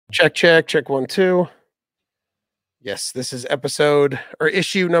Check, check, check 1, 2. Yes, this is episode or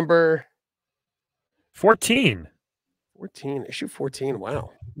issue number 14. 14. Issue 14.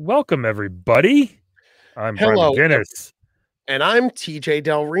 Wow. Welcome, everybody. I'm Brian Hello, McGuinness. And I'm TJ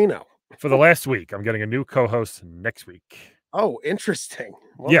Del Reno. For the last week, I'm getting a new co-host next week. Oh, interesting.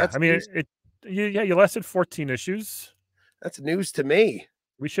 Well, yeah, that's I mean, news. you lasted 14 issues. That's news to me.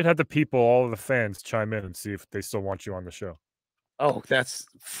 We should have the people, all of the fans, chime in and see if they still want you on the show. Oh, that's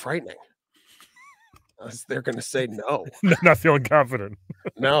frightening. They're going to say no. Not feeling confident.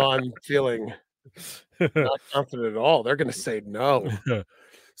 No, I'm feeling not confident at all. They're going to say no.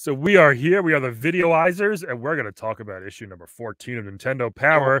 So we are here. We are the Videoizers, and we're going to talk about issue number 14 of Nintendo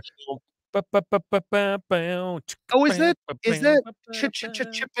Power. Oh, is that Chip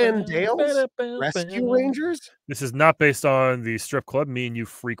and Dale's Rescue Rangers? This is not based on the strip club me and you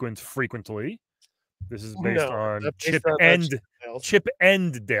frequent frequently. This is based on Chip and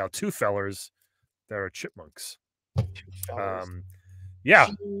Dale, two fellers that are chipmunks. Yeah.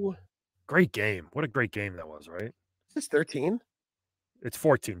 Great game. What a great game that was, right? Is this 13? It's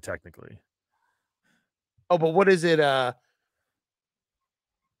 14 technically. Oh, but what is it?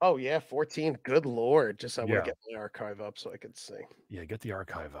 Oh yeah, 14. Good Lord. Just I want to get my archive up so I can see. Yeah, get the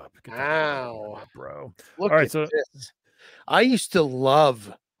archive up. Wow, bro. Look at this. I used to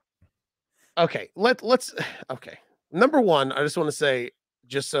love. Okay, let's okay. Number one, I just want to say,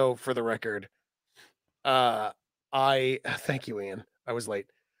 just so for the record, thank you, Ian. I was late.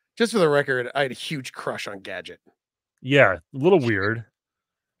 Just for the record, I had a huge crush on Gadget. Yeah, a little weird.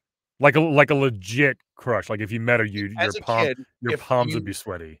 Like a legit crush. Like if you met her, your palms would be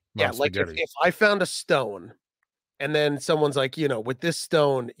sweaty. Yeah, like if I found a stone, and then someone's like, with this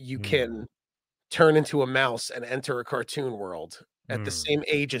stone, you can turn into a mouse and enter a cartoon world at the same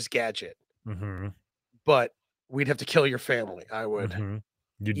age as Gadget. But we'd have to kill your family. I would.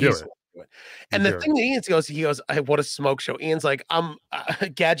 You do it. And the thing that Ian goes, he goes, what a smoke show. Ian's like,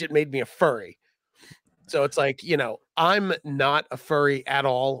 Gadget made me a furry. So it's like, I'm not a furry at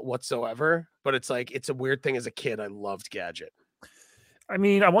all whatsoever, but it's like, it's a weird thing. As a kid, I loved Gadget. I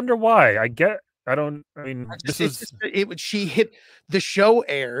mean, I wonder why. She hit, the show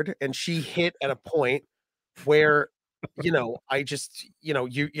aired and she hit at a point where, I just,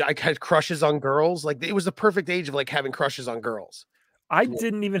 I had crushes on girls. Like it was the perfect age of like having crushes on girls. I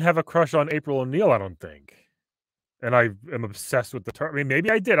didn't even have a crush on April O'Neil, I don't think. And I am obsessed with the term. I mean, maybe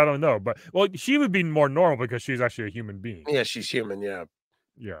I did. I don't know. But, well, she would be more normal because she's actually a human being. Yeah, she's human. Yeah.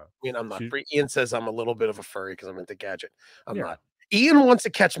 Yeah. I mean, I'm not. Ian says I'm a little bit of a furry because I'm into Gadget. I'm not. Ian wants to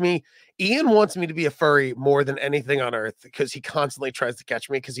catch me. Ian wants me to be a furry more than anything on earth because he constantly tries to catch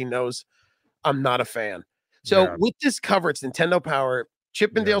me because he knows I'm not a fan. So with this cover, it's Nintendo Power,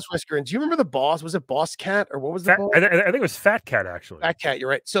 Chip and Dale's Rescue Rangers. Do you remember the boss? Was it Boss Cat or what was the boss? I think it was Fat Cat, actually. Fat Cat, you're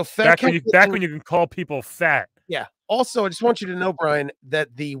right. So back when you can call people fat. Yeah. Also, I just want you to know, Brian,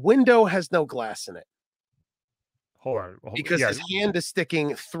 that the window has no glass in it. Hold on. Because his hand is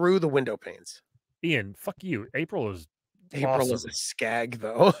sticking through the window panes. Ian, fuck you. April is a skag,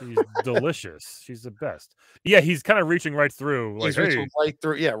 though. She's delicious. She's the best. Yeah, he's kind of reaching right through. Like, he's reaching right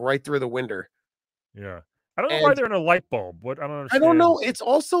through. Yeah, right through the window. Yeah. I don't know why they're in a light bulb. What I don't understand. I don't know. It's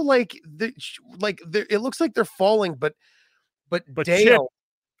also like it looks like they're falling, but Dale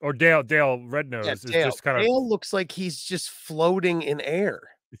Dale Red Nose is just kind of. Dale looks like he's just floating in air.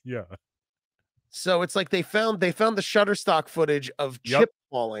 Yeah. So it's like they found the Shutterstock footage of Chip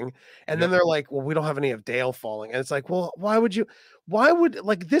falling, and then they're like, well, we don't have any of Dale falling, and it's like, well, why would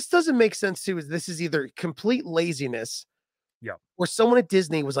this doesn't make sense too? Is this is either complete laziness. Yeah. Or someone at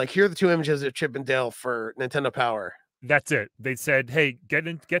Disney was like, here are the two images of Chip and Dale for Nintendo Power. That's it. They said, hey, get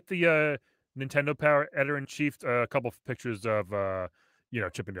the Nintendo Power editor-in-chief a couple of pictures of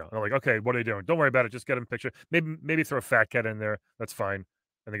Chip and Dale. And they're like, okay, what are they doing? Don't worry about it. Just get them a picture. Maybe throw a Fat Cat in there. That's fine.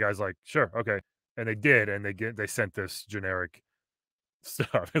 And the guy's like, sure, okay. And they did, and they sent this generic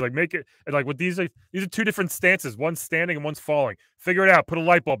stuff. Like, make it, and like, with these are two different stances. One's standing and one's falling. Figure it out. Put a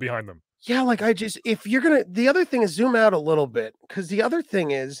light bulb behind them. Yeah, like if you're gonna, the other thing is zoom out a little bit, because the other thing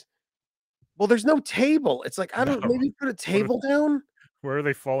is, well, there's no table. It's like, maybe put a table down. Where are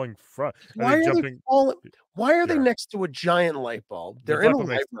they falling from? Why are they falling? Why are they next to a giant light bulb? They're in a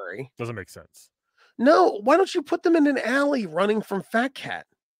library. Doesn't make sense. No, why don't you put them in an alley running from Fat Cat?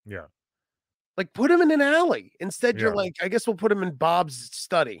 Yeah. Like, put him in an alley. Instead, you're like, I guess we'll put him in Bob's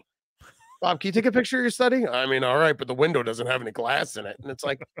study. Bob, can you take a picture of your study? I mean, all right, but the window doesn't have any glass in it. And it's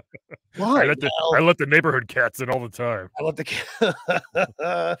like, why? I let the neighborhood cats in all the time. I let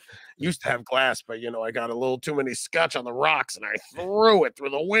the used to have glass, but I got a little too many scotch on the rocks and I threw it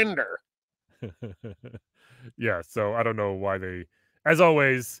through the window. Yeah, so I don't know why they as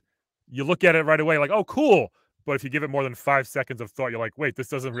always, you look at it right away like, oh, cool. But if you give it more than 5 seconds of thought, you're like, wait, this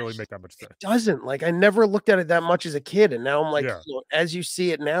doesn't really make that much sense. It doesn't. Like, I never looked at it that much as a kid, and now I'm like, Yeah. as you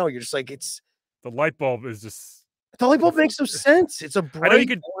see it now, you're just like, The light bulb is just. the light bulb makes no sense. It's a I know you bright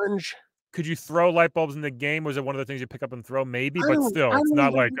could. orange. Could you throw light bulbs in the game? Was it one of the things you pick up and throw? Maybe, I but don't, still, I it's don't not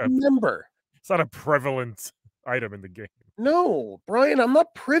even like remember. it's not a prevalent item in the game. No, Brian, I'm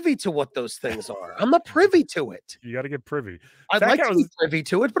not privy to what those things are. I'm not privy to it. You got to get privy. I'd like to be privy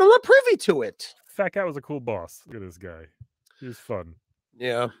to it, but I'm not privy to it. Fat Cat was a cool boss. Look at this guy. He was fun.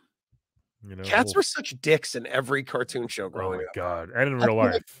 Yeah. You know, Cats were such dicks in every cartoon show growing up. Oh my god, and in real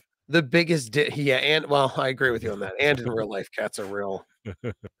life, the biggest dick. Yeah, and well, I agree with you on that. And in real life, cats are real.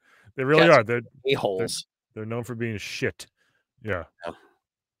 They really are. They're a-holes. They're known for being shit. Yeah.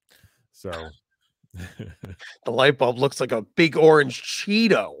 So the light bulb looks like a big orange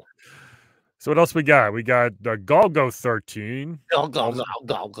Cheeto. So what else we got? We got Golgo 13.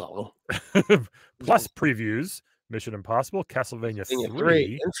 Go. Plus previews. Mission Impossible, Castlevania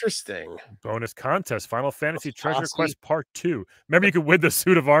 3. Interesting. Bonus contest, Final Fantasy Treasure Quest Part 2. Remember you could win the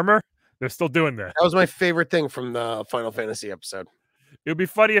suit of armor? They're still doing that. That was my favorite thing from the Final Fantasy episode. It would be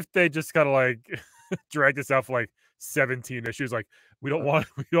funny if they just kind of like drag this out for like 17 issues. Like we don't want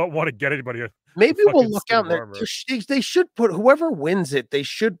to get anybody. Maybe we'll look out there. They should put whoever wins it. They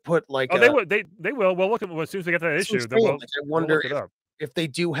should put like. Oh, they will. We'll look at as soon as we get that issue. Then I wonder if they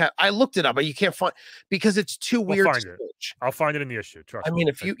do have. I looked it up, but you can't find because it's too weird to search. I'll find it in the issue. Trust me. I mean,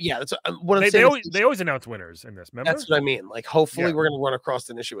 if you, that's what I'm saying. They always announce winners in this. Remember? That's what I mean. Like, hopefully, we're gonna run across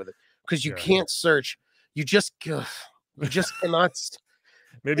an issue with it because you can't search. You just cannot.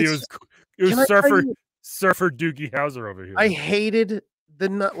 Maybe it was Surfer Doogie Howser over here. I hated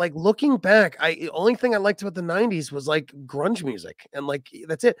like looking back. The only thing I liked about the 90s was like grunge music, and like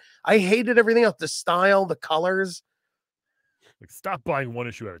that's it. I hated everything else. The style, the colors. Like, stop buying one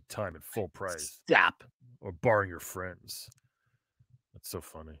issue at a time at full price. Stop. Or borrowing your friends. That's so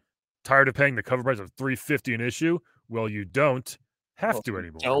funny. Tired of paying the cover price of $3.50 an issue? Well, you don't have to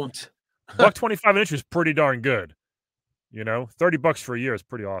anymore. Don't. $1.25 an issue is pretty darn good. You know, $30 for a year is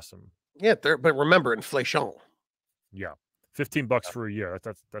pretty awesome. Yeah, but remember inflation. Yeah, $15 for a year.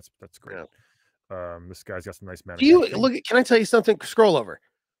 That's great. Yeah. This guy's got some nice management. Do you look? Can I tell you something? Scroll over.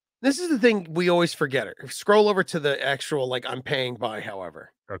 This is the thing we always forget. Scroll over to the actual like I'm paying by.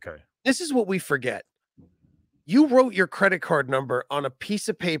 However, okay. This is what we forget. You wrote your credit card number on a piece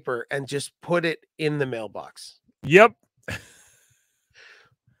of paper and just put it in the mailbox. Yep.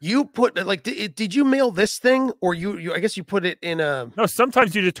 You put like, did you mail this thing or you? I guess you put it in a. No,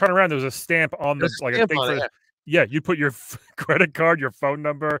 sometimes you just turn around. There's a stamp on the like a thing for. Yeah, you put your credit card, your phone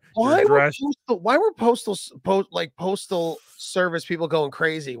number, your address. Why were postal service people going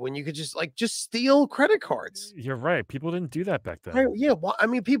crazy when you could just steal credit cards? You're right. People didn't do that back then. Yeah, well, I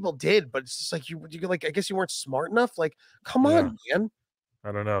mean, people did, but it's just like you like. I guess you weren't smart enough. Like, come on, man.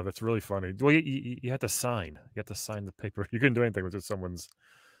 I don't know. That's really funny. Well, you had to sign. You had to sign the paper. You couldn't do anything with someone's.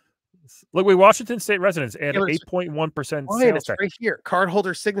 Look, Washington State residents add 8.1% sales tax. Right here,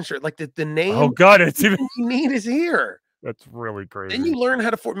 cardholder signature, like the name. Oh God, it's even you need is here. That's really crazy. Then you learn how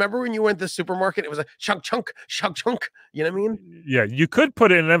to. Remember when you went to the supermarket? It was like chunk. You know what I mean? Yeah, you could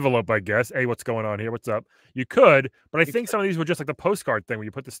put it in an envelope, I guess. Hey, what's going on here? What's up? You could, but I think some of these were just like the postcard thing where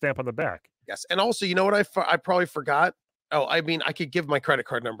you put the stamp on the back. Yes, and also, you know what I probably forgot. Oh, I mean, I could give my credit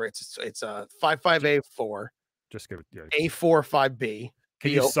card number. It's 55A4. Just give it. Yeah. A45B. Can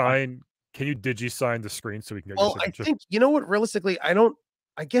you sign? Can you digi-sign the screen so we can get your signature? I think, you know what, realistically, I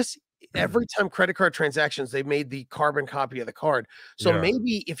guess every time credit card transactions, they made the carbon copy of the card. So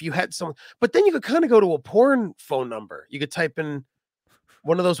maybe if you had some, but then you could kind of go to a porn phone number. You could type in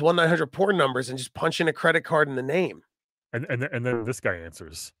one of those 1-900 porn numbers and just punch in a credit card in the name. And then this guy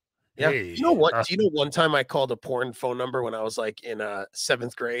answers. Yeah. Hey, you know what? Do you know one time I called a porn phone number when I was like in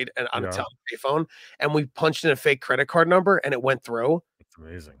 7th grade and on a telephone, and we punched in a fake credit card number and it went through. It's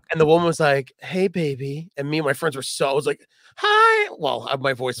amazing. And the woman was like, "Hey, baby," and me and my friends were I was like, "Hi." Well,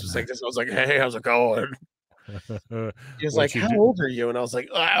 my voice was like this. I was like, "Hey, how's it going?" He was like, "How old are you?" And I was like,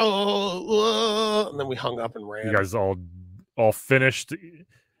 "Oh," and then we hung up and ran. You guys all finished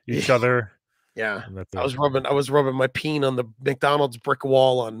each other. Yeah, I was rubbing my peen on the McDonald's brick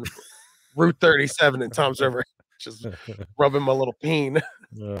wall on Route 37 in Tom's River, just rubbing my little peen.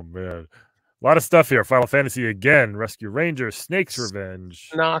 Oh man, a lot of stuff here. Final Fantasy again, Rescue Rangers, Snake's Revenge,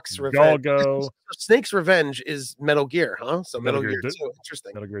 Nox Revenge. Galgo. Snake's Revenge is Metal Gear, huh? So Metal Gear 2,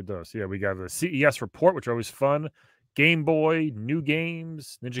 interesting. Metal Gear does. Yeah, we got the CES report, which are always fun. Game Boy, new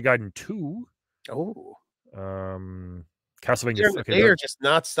games, Ninja Gaiden 2. Oh, Castlevania. They are just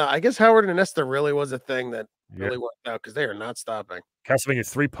not stop. I guess Howard and Esther really was a thing that really worked out because they are not stopping. Castlevania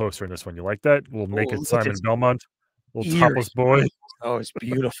 3 poster in this one. You like that? We'll make it Simon Belmont. Little Eerie. topless boy. Oh, it's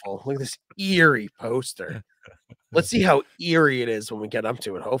beautiful. Look at this eerie poster. Let's see how eerie it is when we get up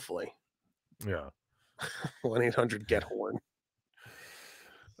to it, hopefully. Yeah. 1-800-GET-HORN.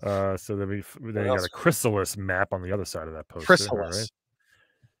 So then you got a Chrysalis map on the other side of that poster. Chrysalis.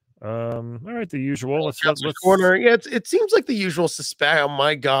 All right, the usual. Let's corner. Yeah, it seems like the usual suspect. Oh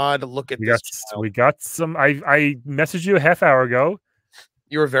my God, look at this. We got some. I messaged you a half hour ago.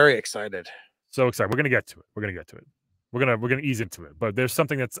 You were very excited. So excited. We're gonna get to it. We're gonna ease into it. But there's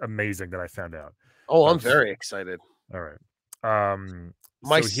something that's amazing that I found out. Oh, I'm very excited. All right.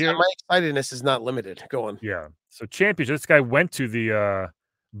 My excitedness is not limited. Go on. Yeah. So championship. This guy went to the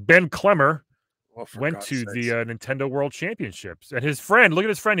Ben Clemmer went to the Nintendo World Championships, and his friend. Look at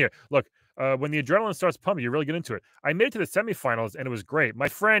his friend here. Look, when the adrenaline starts pumping, you really get into it. I made it to the semifinals, and it was great. My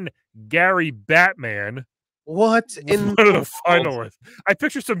friend Gary Batman. What in one of the finalists? I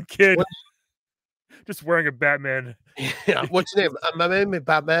picture some kid just wearing a Batman. Yeah. What's your name? My name is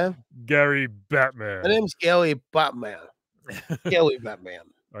Batman. Gary Batman. My name's Gary Batman. Gary Batman.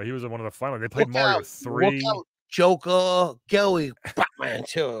 He was in one of the finals. They played Mario 3. Look out, Joker, Gary Batman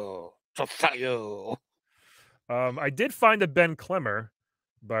 2. To fight you. I did find a Ben Clemmer,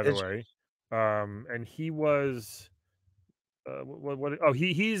 by the way, and he was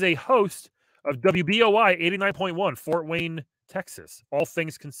he's a host of WBOI 89.1 Fort Wayne, Texas. All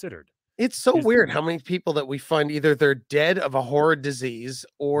things considered. It's so weird how many people that we find either they're dead of a horrid disease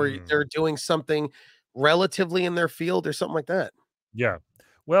or they're doing something relatively in their field or something like that. Yeah.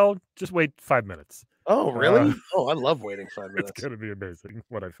 Well, just wait 5 minutes. Oh, really? I love waiting 5 minutes. It's going to be amazing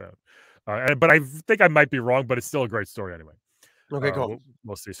what I found. But I think I might be wrong, but it's still a great story anyway. Okay, cool.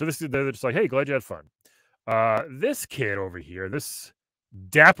 We'll see. So they're just like, hey, glad you had fun. This kid over here, this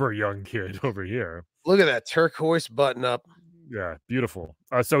dapper young kid over here. Look at that turquoise button up. Yeah, beautiful.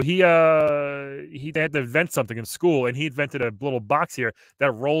 So he had to invent something in school, and he invented a little box here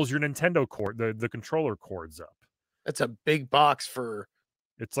that rolls your Nintendo cord, the controller cords up. That's a big box for.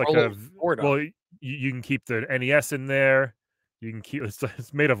 It's like you can keep the NES in there. You can keep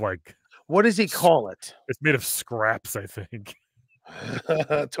it's made of like. What does he call it? It's made of scraps, I think.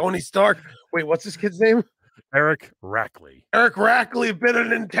 Tony Stark. Wait, what's this kid's name? Eric Rackley. Eric Rackley built a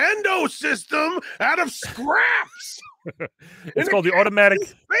Nintendo system out of scraps. It's called the automatic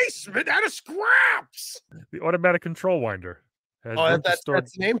basement out of scraps. The automatic control winder. That's the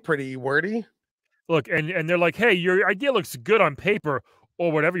name. Pretty wordy. Look, and they're like, hey, your idea looks good on paper,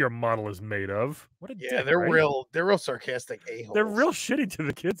 or whatever your model is made of. What a dick, they're right? real sarcastic a-holes. They're real shitty to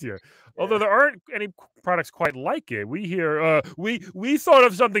the kids here. Yeah. Although there aren't any products quite like it. We hear we thought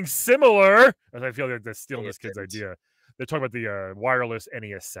of something similar. As I feel like they're stealing this kid's idea. They're talking about the wireless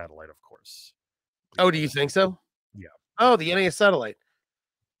NES satellite, of course. Oh, do you think so? Yeah. Oh, the NES satellite.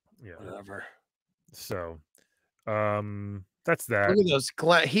 Yeah. Whatever. So that's that. Look at those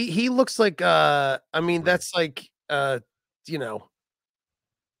he looks like that's like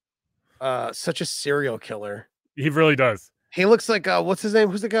such a serial killer. He really does. He looks like what's his name?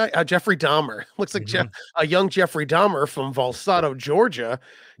 Who's the guy? Jeffrey Dahmer. Looks like a young Jeffrey Dahmer from Valsado, Georgia,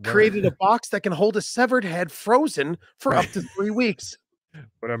 created a box that can hold a severed head frozen for up to 3 weeks.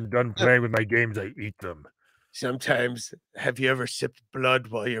 When I'm done playing with my games, I eat them. Sometimes, have you ever sipped blood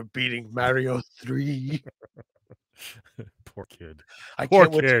while you're beating Mario 3? Poor kid. I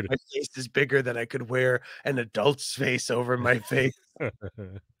can't wait. My face is bigger than I could wear an adult's face over my face.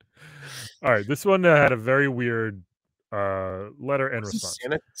 All right, this one had a very weird letter and response.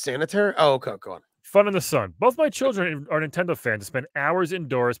 Sanitary? Oh, okay, go on. Fun in the sun. Both my children are Nintendo fans and spend hours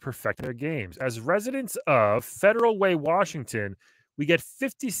indoors perfecting their games. As residents of Federal Way, Washington, we get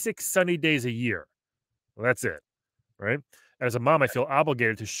 56 sunny days a year. Well, that's it, right? And as a mom, I feel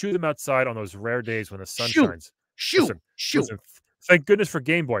obligated to shoot them outside on those rare days when the sun shines. Listen, thank goodness for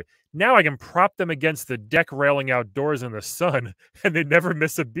Game Boy. Now I can prop them against the deck railing outdoors in the sun, and they never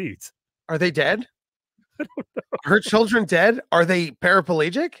miss a beat. Are they dead? I don't know. Are her children dead? Are they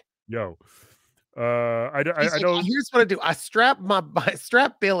paraplegic? Yo, I don't. Here's what I do: I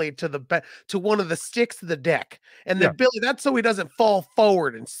strap Billy to one of the sticks of the deck, and then Billy. That's so he doesn't fall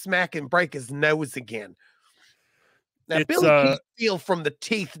forward and smack and break his nose again. Now Billy can't feel from the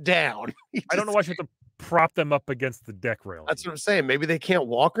teeth down. I don't know why you have to prop them up against the deck rail. That's what I'm saying. Maybe they can't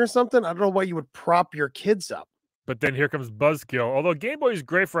walk or something. I don't know why you would prop your kids up. But then here comes Buzzkill. Although Game Boy is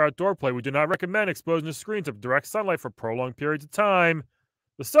great for outdoor play, we do not recommend exposing the screen to direct sunlight for prolonged periods of time.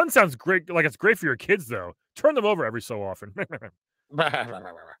 The sun sounds great, like it's great for your kids, though. Turn them over every so often.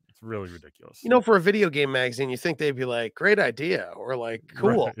 It's really ridiculous. You know, for a video game magazine, you think they'd be like, "Great idea," or like,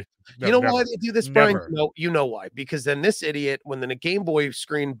 "Cool." Right. You No, know why never. they do this, Brian? Never. You know why? Because then this idiot, when the Game Boy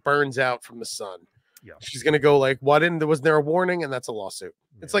screen burns out from the sun, Yeah. she's gonna go like, "Why didn't was there a warning?" And that's a lawsuit.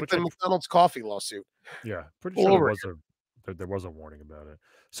 It's Yeah, like the McDonald's coffee lawsuit. yeah, pretty All sure over there was a warning about it.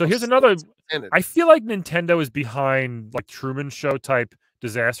 So I'm here's so another. disappointed. I feel like Nintendo is behind like Truman Show type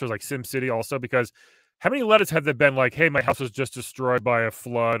disasters, like SimCity, also because how many letters have there been like, "Hey, my house was just destroyed by a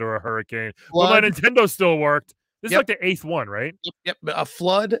flood or a hurricane, but my Flood. Nintendo still worked." This is Yep. like the 8th one, right? Yep. A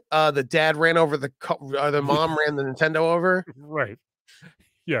flood. The dad ran over the mom ran the Nintendo over. Right.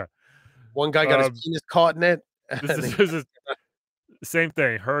 Yeah. One guy got his penis caught in it. This is same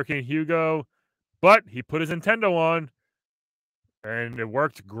thing. Hurricane Hugo, but he put his Nintendo on, and it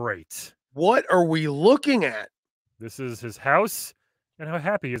worked great. What are we looking at? This is his house, and how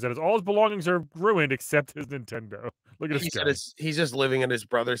happy he is that all his belongings are ruined except his Nintendo. Look at this guy. He's just living at his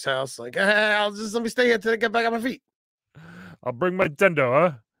brother's house. Like, I'll just let me stay here till I get back on my feet. I'll bring my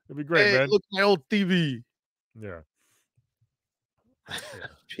Nintendo, huh? It'd be great, Hey, man. look, my old TV. Yeah.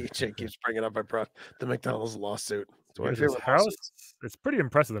 PJ keeps bringing up the McDonald's lawsuit. It's So my his favorite house. lawsuits. It's pretty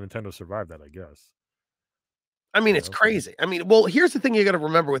impressive that Nintendo survived that, I guess. I mean, it's crazy. I mean, well, here's the thing you got to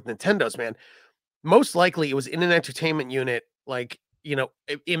remember with Nintendo's, man. Most likely it was in an entertainment unit, like, you know,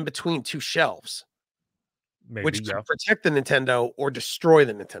 in between two shelves, Maybe, which could protect the Nintendo or destroy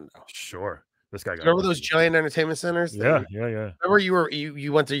the Nintendo. Sure. This guy got Remember those giant entertainment centers? Yeah. Remember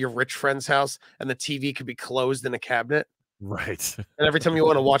you went to your rich friend's house and the TV could be closed in a cabinet? Right. And every time you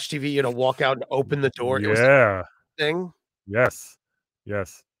want to watch TV, you had to walk out and open the door. Yeah. It was a thing. Yes.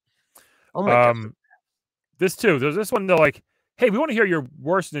 Oh my God. This too. There's this one. They're like, "Hey, we want to hear your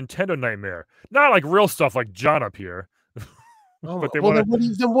worst Nintendo nightmare." Not like real stuff like John up here. But then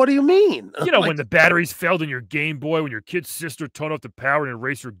what do you mean? You know, like, when the batteries failed in your Game Boy, when your kid's sister turned off the power and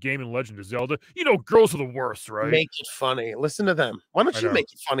erased your game in Legend of Zelda. You know, girls are the worst, right? Make it funny. Listen to them. Why don't you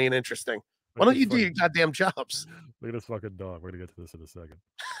make it funny and interesting? Why don't you do your goddamn jobs? Look at this fucking dog. We're gonna get to this in a second.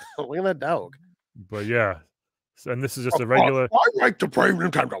 Look at that dog. But yeah. And this is just a regular. I like to play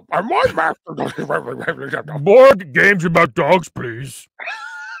Nintendo. I'm my master. More games about dogs, please.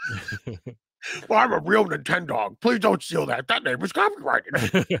 Well, I'm a real Nintendo. Please don't steal that. That name is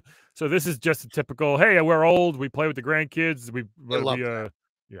copyrighted. So this is just a typical, hey, we're old. We play with the grandkids. We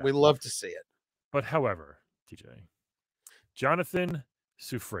love to see it. But however, TJ, Jonathan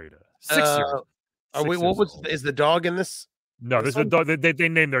Sufreda, 6 years. Is the dog in this? No, this is the dog. They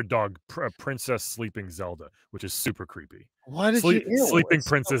named their dog Princess Sleeping Zelda, which is super creepy. What did Sleeping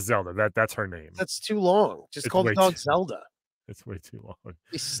Princess Zelda. That's her name. That's too long. Just call the dog Zelda. It's way too long.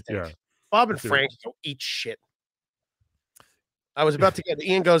 Yeah. Bob and Frank go eat shit. I was about to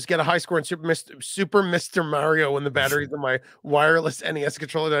Ian goes get a high score in Super Mr. Mario when the batteries in my wireless NES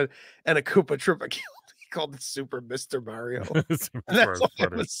controller and a Koopa Troopa killed. He called it Super Mr. Mario. And that's why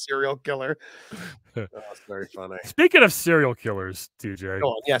I'm a serial killer. That's very funny. Speaking of serial killers, TJ.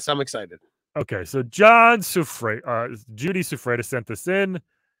 Go on. Yes, I'm excited. Okay, so Judy Sufreda sent this in.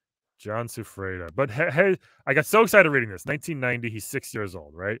 John Sufreda. But hey, I got so excited reading this. 1990, he's 6 years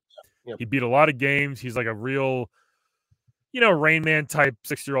old, right? Yep. He beat a lot of games. He's like a real, Rain Man type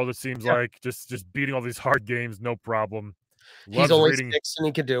 6-year-old, it seems like. Just beating all these hard games, no problem. He's only 6 and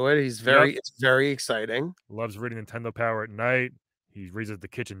he can do it. It's very exciting. Loves reading Nintendo Power at night. He reads at the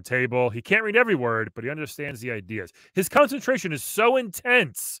kitchen table. He can't read every word, but he understands the ideas. His concentration is so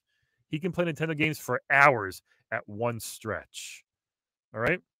intense. He can play Nintendo games for hours at one stretch. All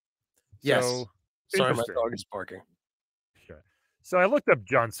right? Yes. So, sorry, my dog is barking. Okay. So I looked up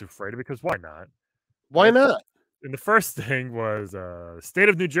John Sufreda because why not? Why not? And the first thing was state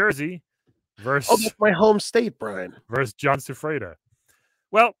of New Jersey versus... Oh, that's my home state, Brian. Versus John Sufreda.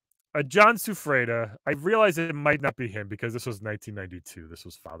 Well, John Sufreda, I realized it might not be him because this was 1992. This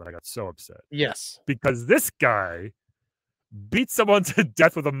was filed, and I got so upset. Yes. Because this guy beat someone to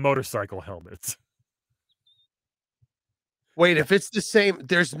death with a motorcycle helmet. Wait, if it's the same,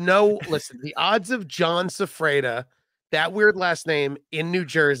 there's no... Listen, the odds of John Sufreda, that weird last name, in New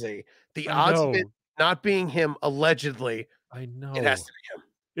Jersey, the odds of it not being him, allegedly, I know. It has to be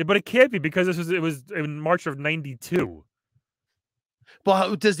him. But it can't be because it was in March of 92.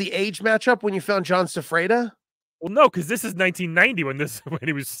 Well, does the age match up when you found John Sufreda? Well, no, because this is 1990 when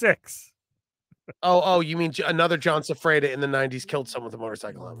he was 6. Oh, you mean another John Sufreda in the 90s killed someone with a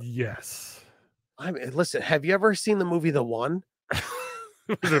motorcycle helmet? Yes. I mean, listen, have you ever seen the movie The One?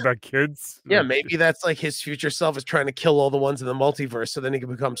 Is it about kids? Yeah, maybe that's like his future self is trying to kill all the ones in the multiverse so then he can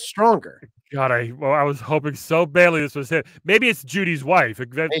become stronger. God, I was hoping so badly this was him. Maybe it's Judy's wife.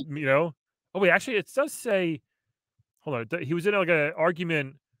 Oh, wait, actually, it does say Hold on. He was in like an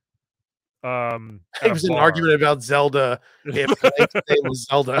argument It at a was an bar. argument about Zelda. If Link's name was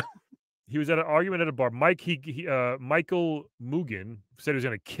Zelda. He was at an argument at a bar. Michael Mugen said he was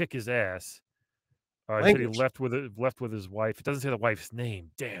going to kick his ass. He said he Language. left with his wife. It doesn't say the wife's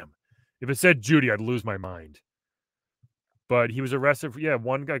name. Damn. If it said Judy, I'd lose my mind. But he was arrested for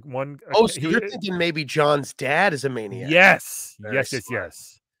one guy. Oh, so you're thinking maybe John's dad is a maniac? Yes, Very yes, smart.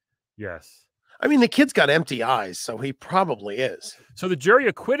 yes. I mean, the kid's got empty eyes, so he probably is. So the jury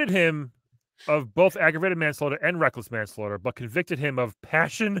acquitted him of both aggravated manslaughter and reckless manslaughter, but convicted him of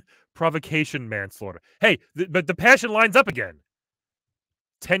passion provocation manslaughter. Hey, but the passion lines up again.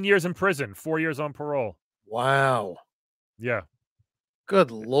 10 years in prison, 4 years on parole. Wow. Yeah. Good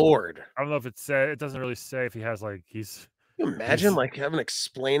Lord. I don't know if it said, it doesn't really say if he has like, he's. Can you imagine like having to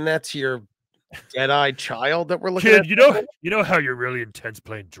explain that to your dead-eyed child that we're looking Kid, at? you know how you're really intense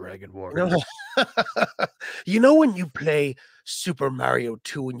playing Dragon Warrior. You know when you play Super Mario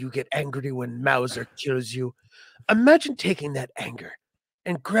 2 and you get angry when Mauser kills you? Imagine taking that anger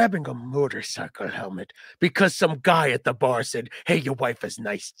and grabbing a motorcycle helmet because some guy at the bar said, "Hey, your wife has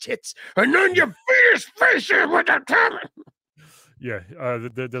nice tits," and then you beat his face in with a helmet. Yeah,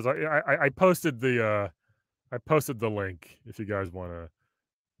 I posted the link if you guys want to.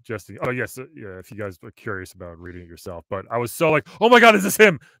 Oh yes, yeah. If you guys are curious about reading it yourself, but I was so like, oh my god, is this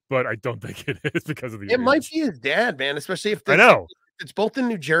him? But I don't think it is because of the. It might be his dad, man. Especially if I know it's both in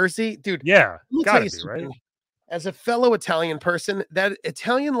New Jersey, dude. Yeah, let me gotta tell you be right. As a fellow Italian person, that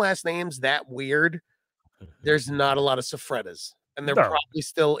Italian last name's that weird. There's not a lot of Sofretas, and they're probably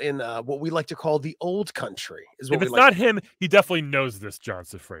still in what we like to call the old country. Is what if it's not him, he definitely knows this John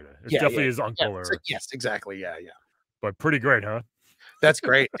Sofreta. It's definitely his uncle. Yes, exactly. Yeah. But pretty great, huh? That's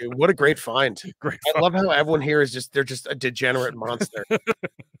great, dude. What a great find. Great. I love how everyone here is they're just a degenerate monster.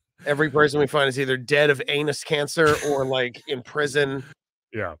 Every person we find is either dead of anus cancer or like in prison.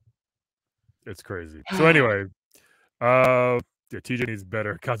 Yeah. It's crazy. So anyway, TJ needs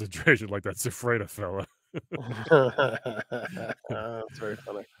better concentration like that Sofreta fella. That's very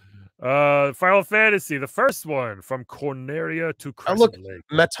funny. Final Fantasy, the first one, from Corneria to Crescent Lake.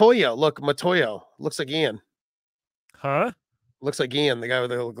 Matoyo. Look, Matoyo. Looks like Ian. Huh? Looks like Ian, the guy with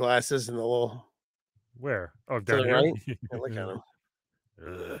the little glasses and the little. Where? Oh, down here. Right? Yeah, look at him.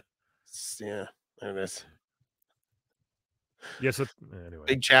 Yeah, there it is. Yes. Anyway,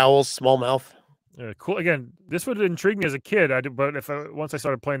 big jowls, small mouth. Cool. Again, this would intrigue me as a kid. But once I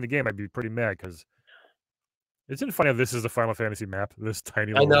started playing the game, I'd be pretty mad because isn't it funny how this is the Final Fantasy map? This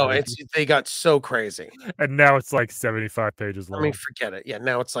tiny. I know they got so crazy, and now it's like 75 pages long. I mean, forget it. Yeah,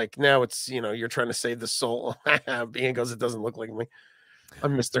 now it's you're trying to save the soul. Ian goes, it doesn't look like me.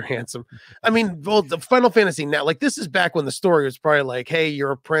 I'm Mr. Handsome. I mean, well, the Final Fantasy now, like this is back when the story was probably like, hey,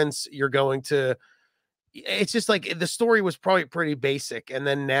 you're a prince, you're going to. It's just like the story was probably pretty basic, and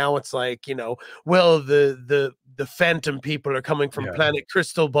then now it's like well, the phantom people are coming from planet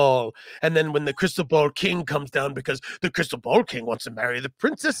Crystal Ball, and then when the Crystal Ball King comes down because the Crystal Ball King wants to marry the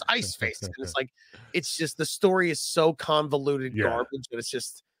Princess Iceface, and it's like it's just the story is so convoluted garbage that it's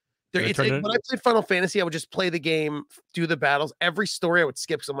just. When I played Final Fantasy, I would just play the game, do the battles. Every story I would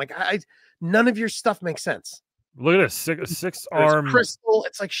skip because I'm like, none of your stuff makes sense. Look at this six arm crystal.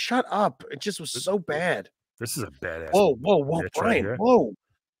 It's like, shut up. It just was so bad. This is a badass. Whoa, Brian. Right, whoa.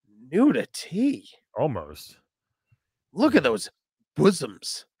 Nudity. Almost. Look at those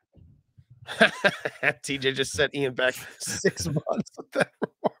bosoms. TJ just sent Ian back 6 months with that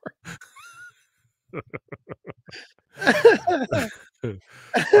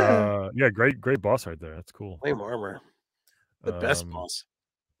yeah, great boss right there. That's cool. Flame armor. The best boss.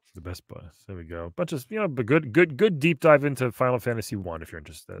 The best boss. There we go. Bunch of but good deep dive into Final Fantasy 1 if you're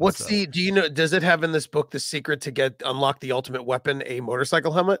interested. What's do you know? Does it have in this book the secret to unlock the ultimate weapon, a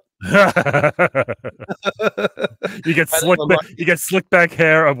motorcycle helmet? You get slick back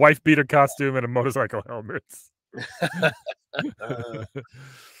hair, a wife beater costume, and a motorcycle helmet.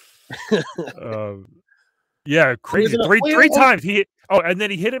 Yeah, crazy. Three times and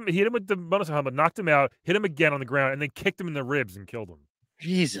then he hit him with the motorcycle helmet, knocked him out, hit him again on the ground, and then kicked him in the ribs and killed him.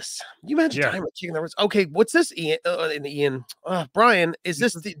 Jesus, you imagine time kicking the ribs. Okay, what's this, Ian? Brian, is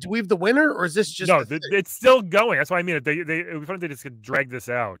this? Do we have the winner, or is this just? No, it's still going. That's what I mean. They just could drag this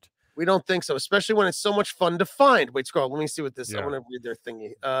out. We don't think so, especially when it's so much fun to find. Wait, scroll. Let me see what this. I want to read their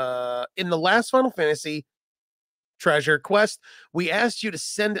thingy. In the last Final Fantasy treasure quest, we asked you to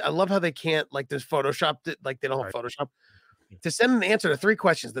send. I love how they can't like this Photoshop. Like they don't have Photoshop. To send an answer to 3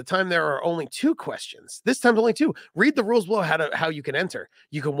 questions. The time there are only 2 questions. This time's only 2. Read the rules below how you can enter.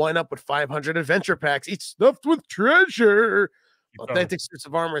 You can wind up with 500 adventure packs, each stuffed with treasure. Authentic suits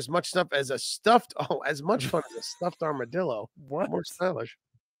of armor, as much stuff as a stuffed. Oh, as much fun as a stuffed armadillo. What? More stylish.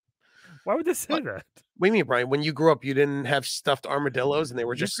 Why would they say What? that? What do you mean, Brian? When you grew up, you didn't have stuffed armadillos, and they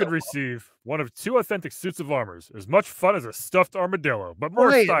were You just could so receive one of 2 authentic suits of armors. As much fun as a stuffed armadillo, but more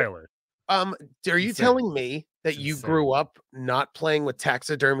Right. stylish. Are you Insane. telling me that It's you insane. grew up not playing with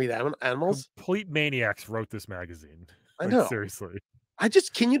taxidermied animals? Complete maniacs wrote this magazine. I Like, know. seriously.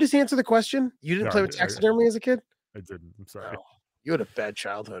 Can you just answer the question? You didn't No, play with taxidermy as a kid? I didn't. I'm sorry. Oh, you had a bad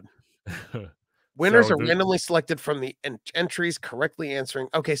childhood. Winners So are randomly selected from the entries correctly answering.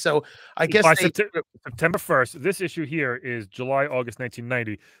 Okay, so I guess by September 1st. This issue here is July, August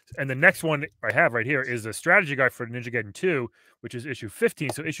 1990. And the next one I have right here is a strategy guide for Ninja Gaiden 2, which is issue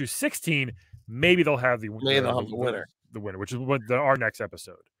 15. So issue 16, maybe they'll have the winner. The winner, which is our next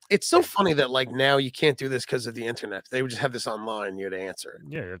episode. It's so funny that like now you can't do this because of the internet. They would just have this online. You had to answer it.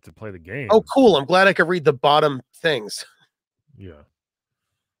 Yeah, you have to play the game. Oh, cool. I'm glad I could read the bottom things. Yeah.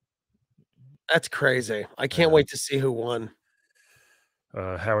 That's crazy. I can't wait to see who won.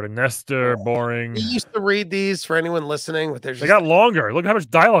 Howard and Nestor, boring. We used to read these for anyone listening, but they got longer. Look how much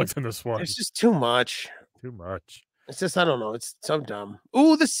dialogue's in this one. It's just too much. Too much. It's just, I don't know. It's so dumb.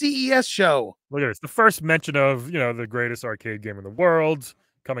 Ooh, the CES show. Look at this. The first mention of, the greatest arcade game in the world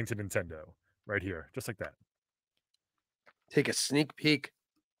coming to Nintendo right here. Just like that. Take a sneak peek.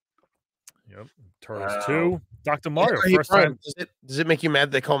 Yep. Turtles 2. Dr. Mario. First time. Does it make you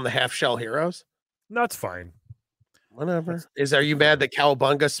mad they call them the half shell heroes? No, it's fine. Whatever. Are you mad that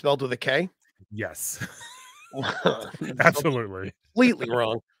Cowabunga spelled with a K? Yes. Absolutely. Completely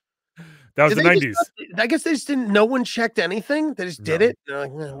wrong. That was the 90s. I guess they just didn't. No one checked anything. They just did it. They're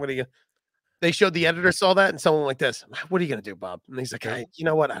like, what are you? They showed the editor saw that and someone like this. What are you gonna do, Bob? And he's like, hey, you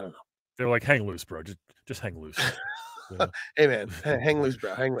know what? I don't know. They're like, hang loose, bro. Just hang loose. Hey man, hang loose,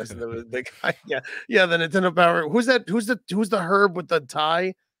 bro. Hang loose. The guy, yeah. The Nintendo Power. Who's that? Who's the Herb with the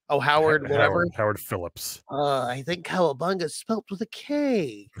tie? Oh, Howard, whatever. Howard Phillips. I think Cowabunga is spelled with a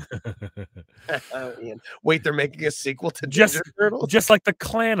K. Wait, they're making a sequel to Ninja Turtles? Just like the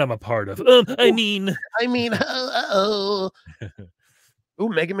clan I'm a part of. I mean, Ooh,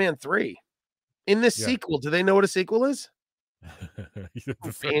 Mega Man 3. In this sequel, do they know what a sequel is?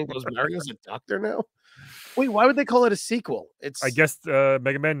 Mario's a doctor now? Wait, why would they call it a sequel? I guess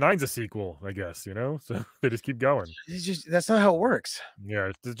Mega Man 9's a sequel, I guess, so they just keep going. That's not how it works.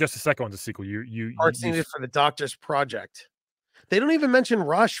 Yeah, just the second one's a sequel. Parts needed for the Doctor's project. They don't even mention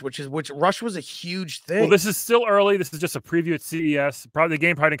Rush, which Rush was a huge thing. Well, this is still early. This is just a preview at CES. Probably the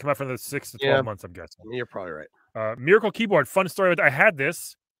game probably didn't come out for the 6 to 12 months, I'm guessing. You're probably right. Miracle Keyboard, fun story. I had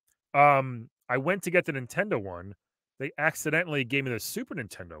this. I went to get the Nintendo one. They accidentally gave me the Super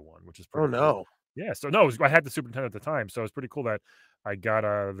Nintendo one, which is pretty cool. Yeah, so no, I had the Super Nintendo at the time, so it's pretty cool that I got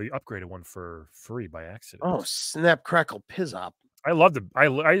the upgraded one for free by accident. Oh, snap, crackle, pizzop! I loved it. I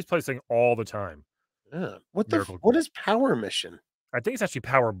used to play this thing all the time. Yeah. What is Power Mission? I think it's actually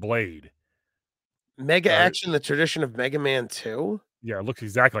Power Blade. Mega Action: The Tradition of Mega Man 2. Yeah, it looks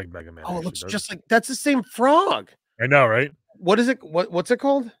exactly like Mega Man. Oh, it looks just like that's the same frog. I know, right? What is it? What's it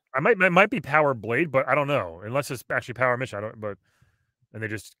called? It might be Power Blade, but I don't know. Unless it's actually Power Mission, and they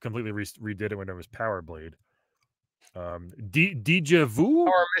just completely redid it when it was Power Blade. Deja Vu?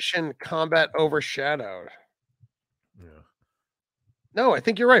 Power Mission Combat Overshadowed. Yeah. No, I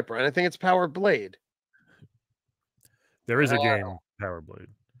think you're right, Brian. I think it's Power Blade. There is a game, Power Blade.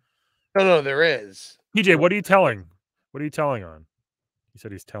 No, there is. TJ, what are you telling? What are you telling on? He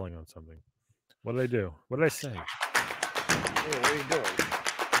said he's telling on something. What did I do? What did I say? Hey, what are you doing?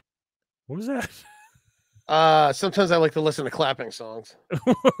 What was that? Sometimes I like to listen to clapping songs.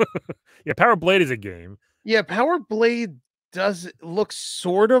 Yeah, Power Blade is a game. Yeah, Power Blade does look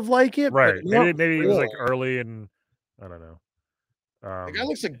sort of like it, right? But maybe it was like early, and I don't know. The guy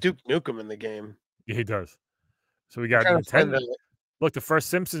looks like Duke Nukem in the game. Yeah, he does. So we got Nintendo. Look, the first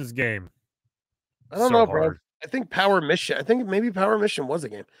Simpsons game. I don't know, bro. I think Power Mission. I think maybe Power Mission was a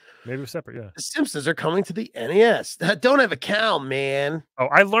game. Maybe it was separate. Yeah. The Simpsons are coming to the NES. Don't have a cow, man. Oh,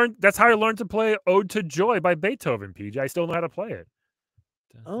 that's how I learned to play Ode to Joy by Beethoven, PJ. I still know how to play it.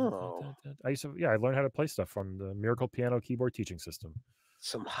 Oh. I learned how to play stuff from the Miracle Piano Keyboard Teaching System.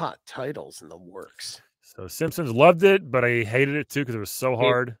 Some hot titles in the works. So Simpsons loved it, but I hated it too because it was so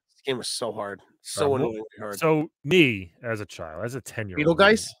hard. This game was so hard. So annoyingly hard. So me, as a child, as a 10-year-old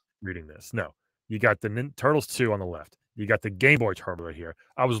reading this. No. You got the Turtles 2 on the left. You got the Game Boy Turbo right here.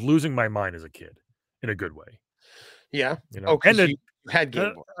 I was losing my mind as a kid in a good way. Yeah. And you had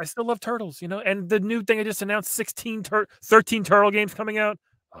Game Boy. I still love Turtles, and the new thing I just announced, 13 Turtle games coming out.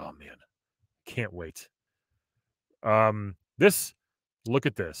 Oh man. Can't wait. Look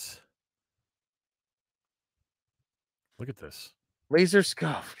at this. Look at this. Laser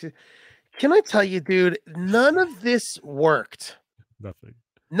scope. Can I tell you, dude? None of this worked. Nothing.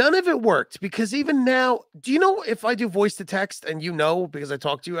 None of it worked because even now, do you know if I do voice to text and because I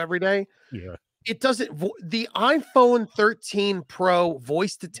talk to you every day, Yeah. it doesn't. The iPhone 13 Pro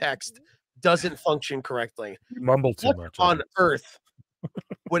voice to text doesn't function correctly. You mumble too What much. on earth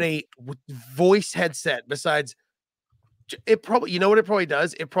would a voice headset besides it probably, you know what it probably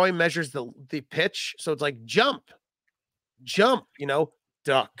does? It probably measures the pitch. So it's like jump,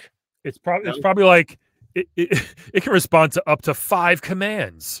 duck. It's probably like it can respond to up to 5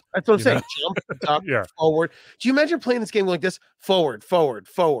 commands. That's what I'm saying. Jump, duck, Yeah. forward. Do you imagine playing this game like this? Forward, forward,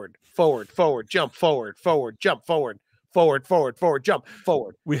 forward, forward, forward, jump, forward, forward, jump, forward, forward, forward, forward, jump,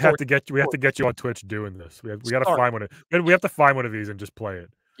 forward. We have to get you on Twitch doing this. We got to find one. We have to find one of these and just play it.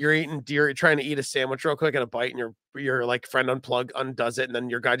 You're trying to eat a sandwich real quick and a bite, and your like friend undoes it, and then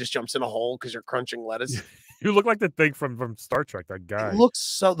your guy just jumps in a hole because you're crunching lettuce. You look like the thing from Star Trek. That guy. It looks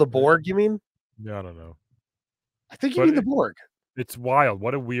so the Borg. You mean? Yeah, I don't know. I think you mean the Borg. It's wild.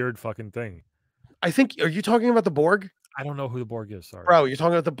 What a weird fucking thing. I think. Are you talking about the Borg? I don't know who the Borg is. Sorry, bro. You're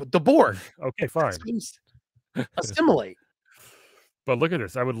talking about the Borg. Okay, fine. Assimilate. But look at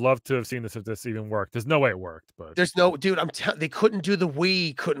this. I would love to have seen this if this even worked. There's no way it worked, but there's no dude. They couldn't do the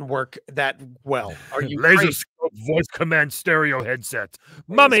Wii. Couldn't work that well. Are you laser scope voice command stereo headset?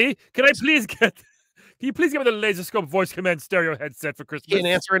 Mommy, can you please give me the laser scope voice command stereo headset for Christmas? You can't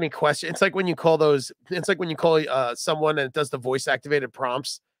answer any question. It's like when you call those. It's like when you call someone and it does the voice activated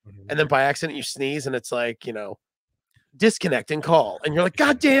prompts, and then by accident you sneeze and it's like disconnect and call, and you're like,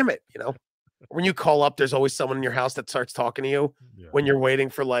 God damn it, When you call up, there's always someone in your house that starts talking to you when you're waiting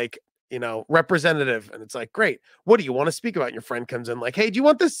for representative. And it's like, great. What do you want to speak about? And your friend comes in like, hey, do you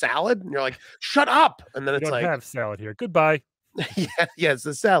want this salad? And you're like, shut up. And then it's like, have salad here. Goodbye. yeah, it's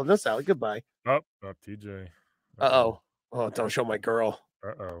the salad. No salad. Goodbye. Oh, TJ. Oh, don't show my girl.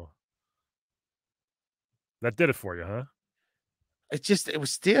 That did it for you, huh?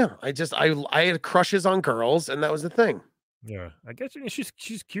 I had crushes on girls, and that was the thing. Yeah, I guess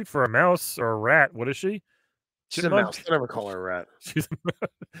she's cute for a mouse or a rat. What is she? She's a mouse. I never call her a rat.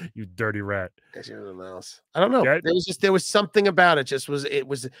 You dirty rat. Yeah, she was a mouse. I don't know. There was something about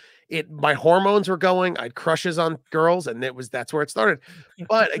it. My hormones were going. I had crushes on girls, and that's where it started.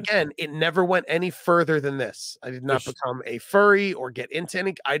 But again, it never went any further than this. I did not become a furry or get into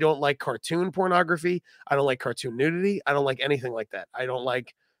any. I don't like cartoon pornography. I don't like cartoon nudity. I don't like anything like that. I don't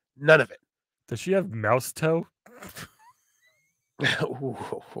like none of it. Does she have mouse toe? Ooh,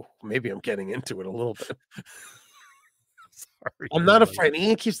 maybe I'm getting into it a little bit. Sorry, I'm not afraid.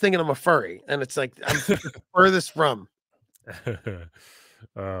 Ian keeps thinking I'm a furry, and it's like I'm the furthest from.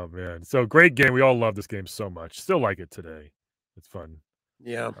 Oh man, so great game. We all love this game so much. Still like it today. It's fun.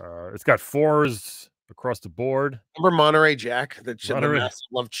 Yeah, it's got 4s across the board. Remember Monterey Jack? The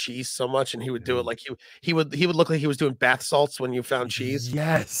loved cheese so much, and he would do it like he would look like he was doing bath salts when you found cheese.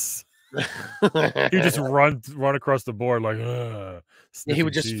 Yes. He just run across the board like he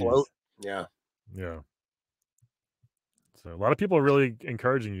would just float. Yeah. So a lot of people are really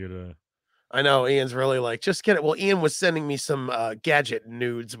encouraging you to. I know Ian's really like, just get it. Well, Ian was sending me some gadget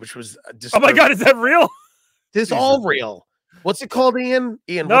nudes, which was oh my god, is that real? This is all real. What's it called, Ian?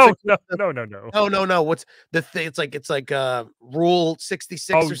 No. What's the thing? It's like Rule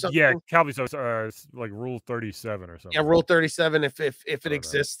 66 or something. Yeah, Calvi. So it's like Rule 37 or something. Yeah, Rule 37. If it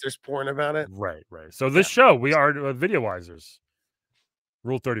exists, there's porn about it. Right. So this show, we are Videoizers.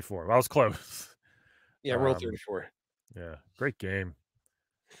 Rule 34. I was close. Yeah, Rule 34. Yeah, great game.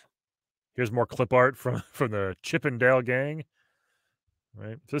 Here's more clip art from the Chip and Dale gang.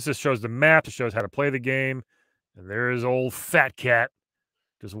 Right. So this just shows the map. It shows how to play the game. And there is old Fat Cat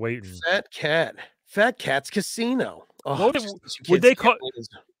just waiting. Fat Cat's Casino. Oh, would they call?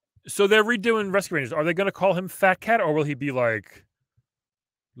 So they're redoing Rescue Rangers. Are they going to call him Fat Cat, or will he be like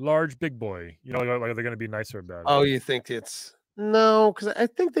Large Big Boy? Like are they going to be nicer about it? Oh, you think it's no? Because I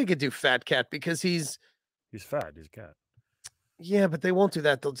think they could do Fat Cat because he's fat. He's a cat. Yeah, but they won't do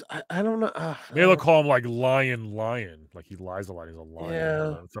that. I don't know. Maybe they'll call him like Lion. Like he lies a lot. He's a lion.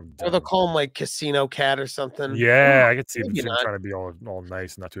 Yeah. Or they'll call him like Casino Cat or something. Yeah, I could see them trying to be all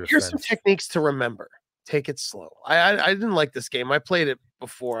nice, not too. Here's some techniques to remember. Take it slow. I didn't like this game. I played it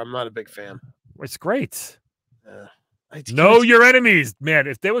before. I'm not a big fan. It's great. Know your enemies, man.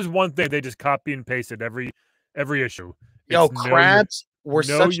 If there was one thing they just copy and pasted every issue. Yo, crabs were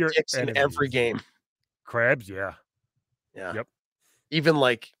such dicks in every game. Crabs, yeah. Yep. Even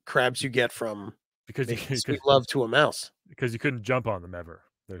like crabs you get from because sweet love to a mouse. Because you couldn't jump on them ever.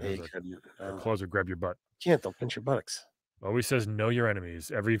 Their claws would grab your butt. You can't. They'll pinch your buttocks. Always says know your enemies.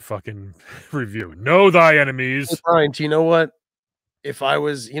 Every fucking review. Know thy enemies. Hey, Brian, do you know what? If I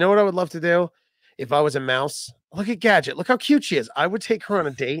was, you know what I would love to do? If I was a mouse, look at Gadget. Look how cute she is. I would take her on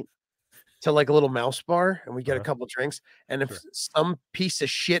a date to like a little mouse bar and we get a couple drinks. And if some piece of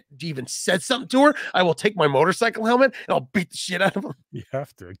shit even said something to her, I will take my motorcycle helmet and I'll beat the shit out of him. You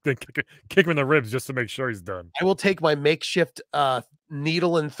have to. Then kick him in the ribs just to make sure he's done. I will take my makeshift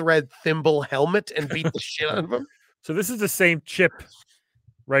needle and thread thimble helmet and beat the shit out of him. So this is the same Chip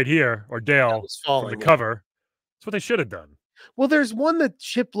right here, or Dale from the cover. That's what they should have done. Well, there's one that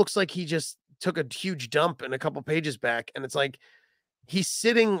Chip looks like he just took a huge dump in a couple pages back, and it's like he's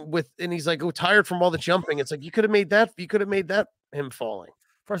sitting with, and he's like, oh, tired from all the jumping. It's like you could have made that. You could have made that him falling.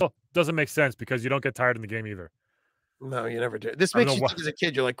 First of all, doesn't make sense because you don't get tired in the game either. No, you never do. This makes you think as a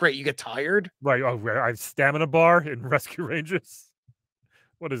kid. You're like, great, you get tired, right? Oh, I have stamina bar in Rescue Rangers.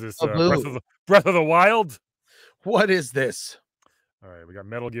 What is this? Breath of the Wild. What is this? All right, we got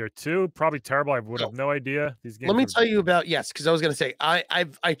Metal Gear 2. Probably terrible. I would have no idea. These games. Let me tell you about because I was going to say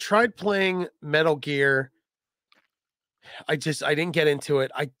I tried playing Metal Gear. I didn't get into it.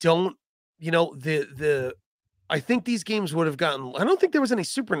 I don't, I think these games would have gotten. I don't think there was any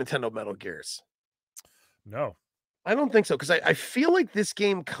Super Nintendo Metal Gears. No, I don't think so because I feel like this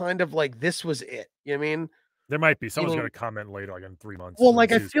game kind of like this was it. You know what I mean? There might be. Someone's going to comment later, like in 3 months. Well,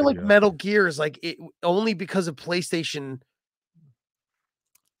 like I feel like Metal Gear is like it only because of PlayStation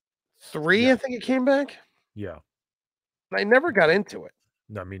 3. I think it came back. Yeah, I never got into it.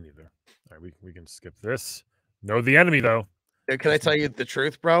 No, me neither. All right, we can skip this. Know the enemy though. Can I tell you the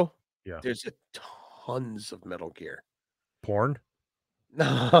truth, bro? Yeah. There's tons of Metal Gear. Porn?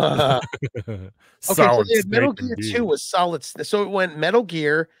 Okay, so Metal Gear 2 was solid. So it went Metal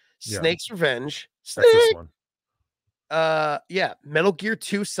Gear, Snake's Revenge. Snake. That's this one. Yeah, Metal Gear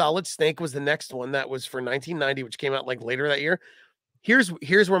 2 Solid Snake was the next one. That was for 1990, which came out like later that year. Here's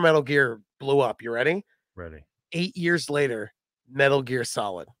where Metal Gear blew up. You ready? Ready. 8 years later, Metal Gear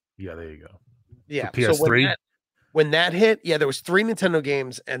Solid. Yeah, there you go. Yeah. For PS3. So when that hit, there was 3 Nintendo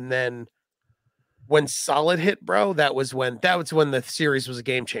games, and then when Solid hit, bro, that was when the series was a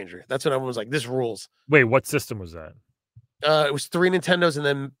game changer. That's when everyone was like, "This rules." Wait, what system was that? It was 3 Nintendos and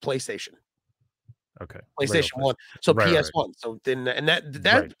then PlayStation. Okay. PlayStation 1. So PS1. Right. So then, and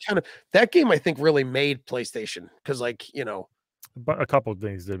that game I think really made PlayStation because, like, but a couple of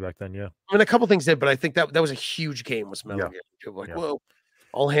things did back then, yeah. I mean, a couple of things did, but I think that was a huge game. Was Metal Gear? People like, whoa,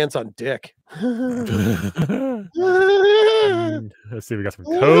 all hands on dick. Let's see, we got some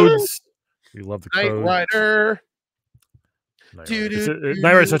codes. We love the codes. Knight Rider. Knight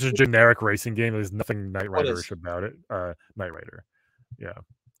Rider is such a generic racing game. There's nothing Knight Rider-ish about it. Knight Rider. Yeah.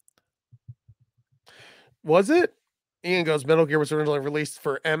 Was it? Ian goes, Metal Gear was originally released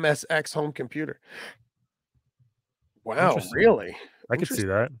for MSX home computer. Wow, really? I could see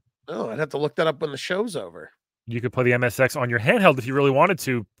that. Oh, I'd have to look that up when the show's over. You could play the MSX on your handheld if you really wanted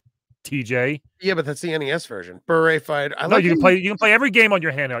to, TJ. Yeah, but that's the NES version. Beret Fighter. You can play every game on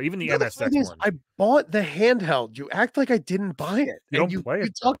your handheld, even the MSX one. I bought the handheld. You act like I didn't buy it. You don't play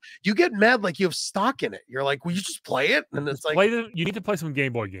it. You get mad like you have stock in it. You're like, will you just play it? And it's like you need to play some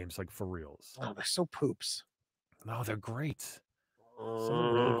Game Boy games, like for reals. Oh, they're so poops. No, they're great.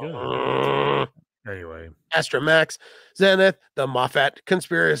 So really good. Anyway, Astra Max, Zenith, the Moffat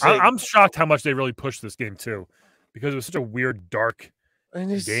Conspiracy. I'm shocked how much they really pushed this game too, because it was such a weird, dark game.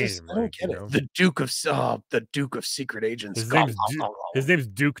 Just, I don't get it. The Duke of Secret Agents. His name's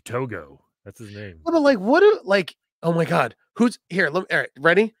Duke Togo. That's his name. But like, oh my God, who's here? All right,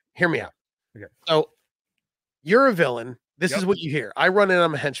 ready? Hear me out. Okay. So you're a villain. This is what you hear. I run in,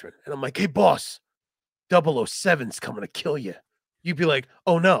 I'm a henchman, and I'm like, hey, boss, 007's coming to kill you. You'd be like,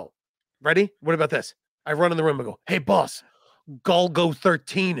 oh no. Ready? What about this? I run in the room and go, hey, boss, Golgo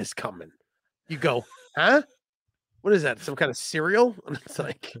 13 is coming. You go, huh? What is that? Some kind of cereal? And it's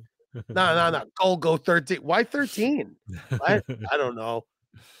like, no. Golgo 13. Why 13? I don't know.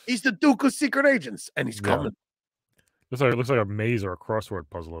 He's the Duke of Secret Agents, and he's coming. Looks like a maze or a crossword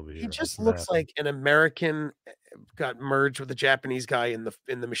puzzle over here. He just looks like an American got merged with a Japanese guy in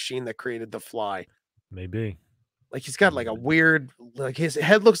the machine that created The Fly. Maybe. Like he's got like a weird, like his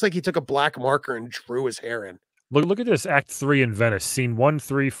head looks like he took a black marker and drew his hair in. Look at this. Act 3 in Venice. Scene 1,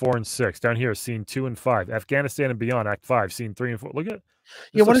 3, 4, and 6. Down here, scene 2 and 5. Afghanistan and beyond. Act 5. Scene 3 and 4. Look at it.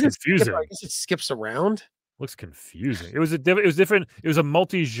 Yeah, what is it? I guess it skips around. Looks confusing. It was different. It was a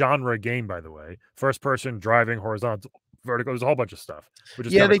multi-genre game, by the way. First person, driving, horizontal, vertical. There's a whole bunch of stuff. Which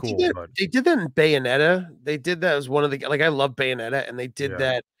is they cool, did that. They did that in Bayonetta. They did that as one of the I love Bayonetta, and they did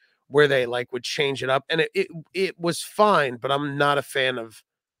that where they like would change it up, and it was fine, but I'm not a fan of.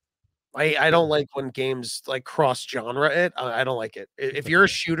 I don't like when games like cross genre it. I don't like it. If you're a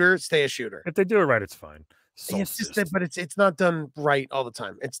shooter, stay a shooter. If they do it right, it's fine. It's just Solstice. that, but it's not done right all the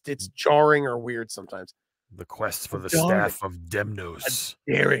time. It's jarring or weird sometimes. The quest for the Darn it. staff of Demnos.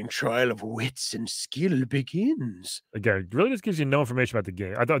 Daring trial of wits and skill begins. Again, it really just gives you no information about the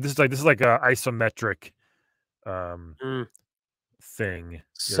game. I thought this is like a isometric thing. Yeah,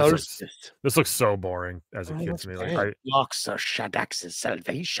 Solstice. this looks so boring as a kid to me. Like Locks are Shadax's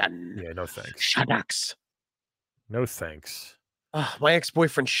salvation. yeah, no thanks. Shadax. No thanks. My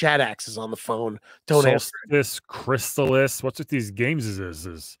ex-boyfriend Shadax is on the phone. Don't answer. Solstice, Chrysalis. What's with these games?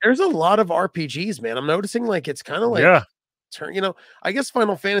 Is There's a lot of RPGs, man. I'm noticing like it's kind of like yeah. I guess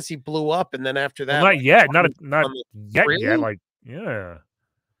Final Fantasy blew up, and then after that, Well, not like, yet. Not yet. really? Yet. Like yeah.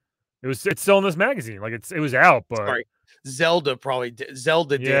 It's still in this magazine. Like it was out, but sorry, Zelda probably did.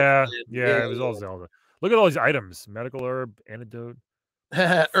 Zelda did. Yeah, it was all Zelda. Look at all these items: medical herb, antidote,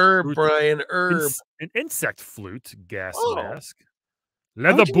 herb, fruit, Brian, herb. an insect flute, gas mask, How'd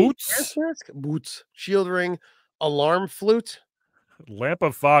leather you need boots, gas mask? Boots, shield ring, alarm flute. lamp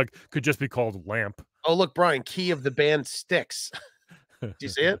of fog could just be called lamp. Oh, look, Brian, key of the band Styx. Do you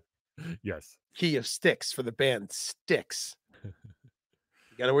see it? Yes. Key of Styx for the band Styx.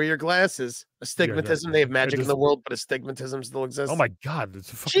 You gotta wear your glasses. Astigmatism. They have magic in the world, but astigmatism still exists. Oh my god!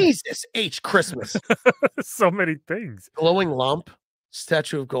 Jesus H. Christmas. So many things. Glowing lump,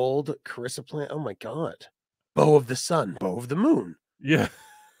 statue of gold, Carissa plant. Oh my god. Bow of the sun, bow of the moon. Yeah.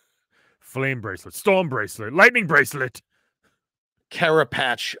 Flame bracelet, storm bracelet, lightning bracelet.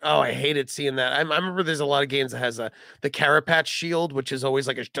 Carapatch. Oh, I hated seeing that. I remember there's a lot of games that has the Carapatch shield, which is always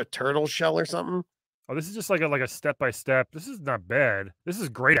like a turtle shell or something. Oh, this is just like a step by step. This is not bad. This is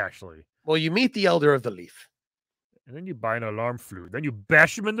great actually. Well, you meet the Elder of the Leaf. And then you buy an alarm flute. Then you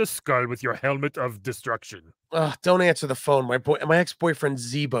bash him in the skull with your helmet of destruction. Don't answer the phone. My ex-boyfriend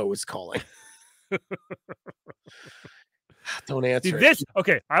Zebo is calling. Don't answer this.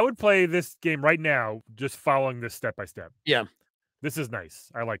 Okay, I would play this game right now, just following this step by step. Yeah. This is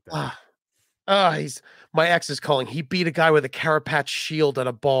nice. I like that. My ex is calling. He beat a guy with a Carapatch shield at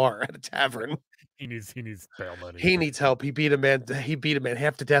a bar at a tavern. He needs bail money. He needs help. He beat a man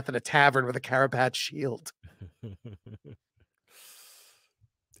half to death at a tavern with a Carapatch shield.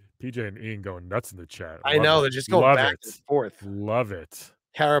 PJ and Ian going nuts in the chat. I know, they're just going back and forth. Love it.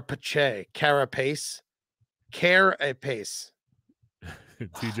 Carapace. Carapace.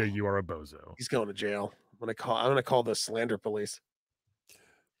 TJ, you are a bozo. He's going to jail. I'm gonna call the slander police.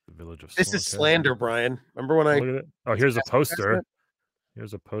 The village of this is slander, Brian. Remember when here's a poster.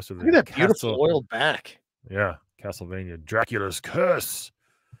 Here's a poster. Look at that beautiful oiled back. Yeah, Castlevania. Dracula's Curse.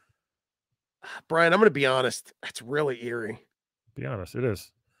 Brian, I'm gonna be honest. That's really eerie. Be honest, it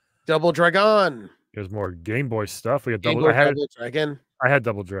is. Double Dragon. Here's more Game Boy stuff. We had Double Dragon. I had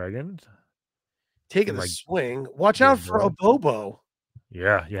Double Dragon. Taking the swing. Watch out for Obobo.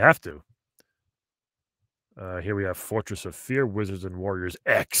 Yeah, you have to. Here we have Fortress of Fear, Wizards and Warriors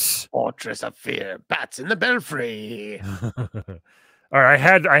X. Fortress of Fear, Bats in the Belfry. All right,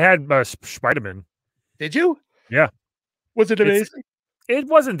 I had Spider-Man. Did you? Yeah. Was it amazing? It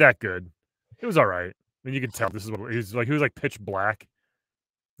wasn't that good. It was all right. I mean, you can tell this is what he was like pitch black.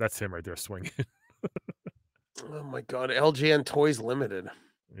 That's him right there swinging. Oh my god, LGN Toys Limited.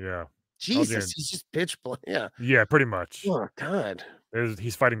 Yeah. Jesus, he's just pitch black. Yeah. Yeah, pretty much. Oh god.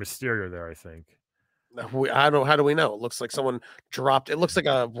 He's fighting Mysterio there, I think. I don't know. How do we know? It looks like someone dropped. It looks like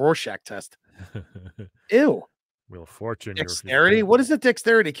a Rorschach test. Ew. Wheel of Fortune. Dexterity. What is the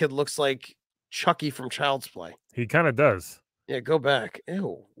dexterity kid looks like? Chucky from Child's Play. He kind of does. Yeah, go back.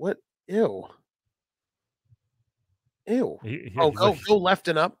 Ew. What? Ew. Ew. Go left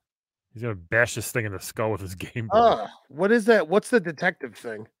and up. He's gonna bash this thing in the skull with his Game Boy. What is that? What's the detective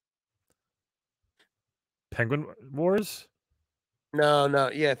thing? Penguin Wars? No.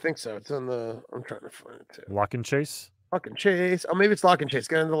 Yeah, I think so. It's on the. I'm trying to find it too. Lock and Chase. Lock and Chase. Oh, maybe it's Lock and Chase.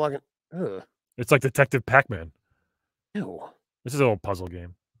 Get into Lock and. Ugh. It's like Detective Pac-Man. Ew. This is a little puzzle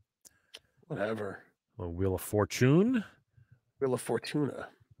game. Whatever. A Wheel of Fortune. Wheel of Fortuna.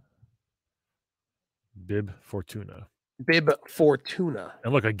 Bib Fortuna.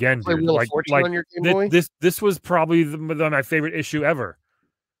 And look again, dude. Wheel of Fortune on your Game Boy? This was probably my favorite issue ever.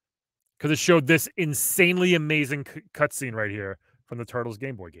 Because it showed this insanely amazing cutscene right here from the Turtles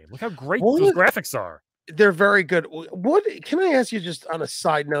Game Boy game. Look how great those graphics are. They're very good. What can I ask you just on a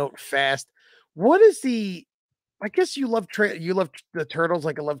side note fast? What is the I guess you love the Turtles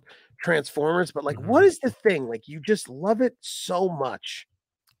like I love Transformers, but like what is the thing? Like you just love it so much.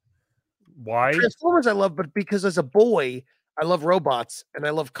 Why? Transformers I love, but because as a boy, I love robots and I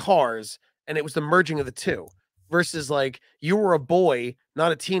love cars, and it was the merging of the two. Versus like you were a boy,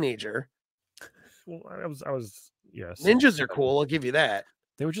 not a teenager. Well, I was yes. Ninjas are cool, I'll give you that.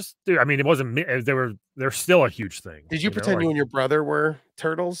 They were just, dude, I mean, it wasn't me. They're still a huge thing. Did you pretend like, you and your brother were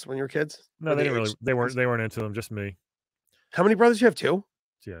turtles when you were kids? No, they didn't really. They weren't into them. Just me. How many brothers do you have? 2?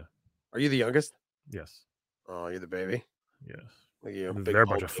 Yeah. Are you the youngest? Yes. Oh, you're the baby. Yes. Like you. They're a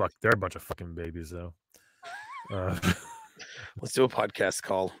bunch of fucking babies, though. Let's do a podcast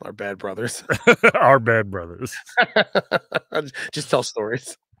called Our Bad Brothers. Our Bad Brothers. Just tell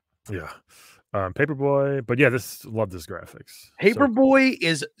stories. Yeah. Paperboy, but yeah, love this graphics. Paperboy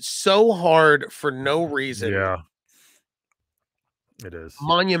is so hard for no reason. Yeah. It is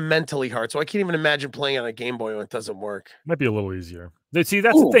monumentally hard. So I can't even imagine playing on a Game Boy when it doesn't work. Might be a little easier. See,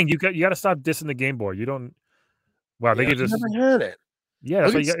 that's the thing. You got to stop dissing the Game Boy. You don't. Wow, they just never had it. Yeah,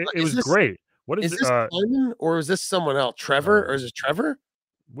 that's it was great. What is this? Simon or is this someone else? Trevor or is it Trevor?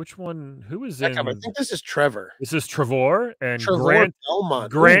 Which one? Who is in? I think this is Trevor. This is Trevor and Trevor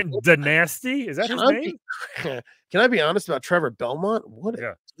Belmont. Grant Dynasty. Is that his name? Can I be honest about Trevor Belmont? What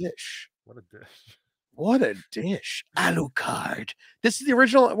a dish! What a dish! What a dish! Alucard. This is the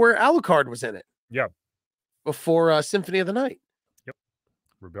original where Alucard was in it. Yeah. Before Symphony of the Night. Yep.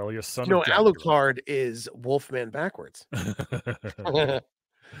 Rebellious son. You know, Alucard is Wolfman backwards.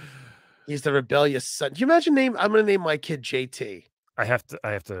 He's the rebellious son. Can you imagine I'm going to name my kid JT. I have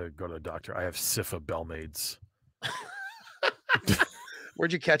to go to the doctor. I have Sypha Belmades.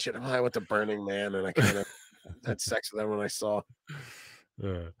 Where'd you catch it? I went to Burning Man and I kind of had sex with them when I saw.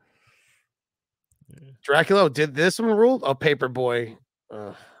 Dracula did this one ruled? Oh, Paperboy.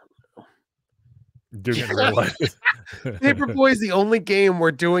 Doing it in real life. Paperboy is the only game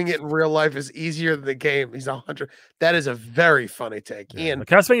where doing it in real life is easier than the game. He's 100. That is a very funny take. Yeah. Ian,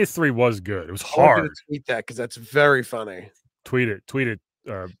 Castlevania 3 was good. It was hard. Tweet that because that's very funny. Tweet it.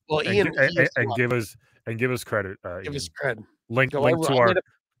 Well, Ian, and give us credit. Give us credit. Link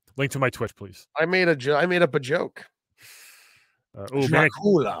to my Twitch, please. I made up a joke.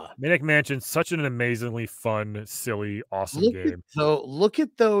 Maniac Mansion, such an amazingly fun, silly, awesome game. Look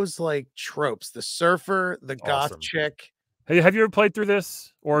at those like tropes: the surfer, the goth chick. Hey, have you ever played through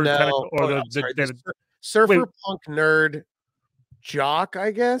this? Or no? The surfer, punk, nerd, jock, I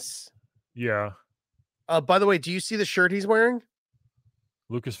guess. Yeah. By the way, do you see the shirt he's wearing?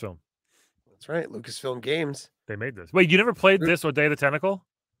 Lucasfilm. That's right, Lucasfilm Games. They made this. Wait, you never played this or Day of the Tentacle?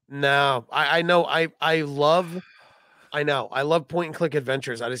 No, I know. I love point and click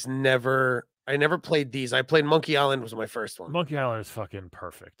adventures. I never played these. I played Monkey Island was my first one. Monkey Island is fucking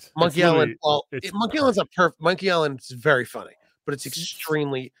perfect. Monkey Island Island's a perfect. Monkey Island is very funny, but it's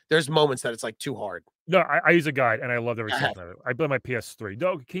extremely. There's moments that it's like too hard. No, I use a guide and I love every second of it. I blame my PS3.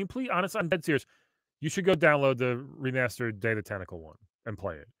 No, can you please? Honestly, I'm dead serious. You should go download the remastered Day of the Tentacle one and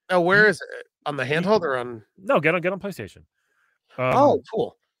play it. Oh, where is it? On the handheld or on? No, get on PlayStation. Oh,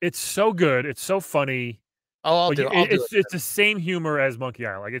 cool! It's so good. It's so funny. Oh, it's the same humor as Monkey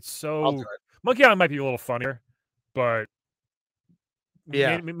Island. Like it's so. Monkey Island might be a little funnier, but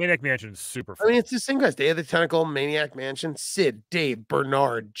yeah, Maniac Mansion is super fun. I mean, it's the same guys. Day of the Tentacle, Maniac Mansion, Sid, Dave,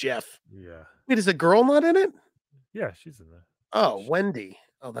 Bernard, Jeff. Yeah. Wait, is a girl not in it? Yeah, she's in there. Oh, Wendy.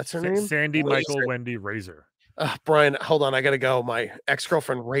 Oh, that's her name? Sandy, Michael, Wendy, Razor. Brian, hold on. I got to go. My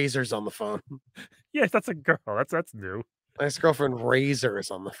ex-girlfriend Razor's on the phone. Yes, that's a girl. That's new. My ex-girlfriend Razor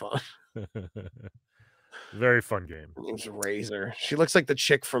is on the phone. Very fun game. Her name's Razor. She looks like the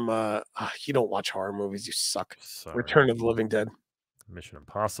chick from you don't watch horror movies, you suck. Sorry. Return of the Living Dead. Mission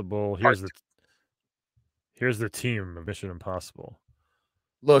Impossible. Here's the team of Mission Impossible.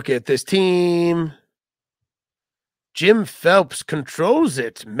 Look at this team. Jim Phelps controls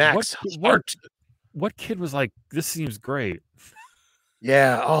it. Max Hart. What kid was like, this seems great?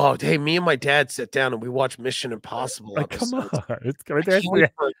 Yeah. Oh, hey, me and my dad sit down and we watch Mission Impossible. Like, come on. It's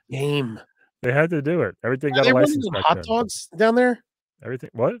a game. They had to do it. Everything got a license. Hot dogs down there? Everything.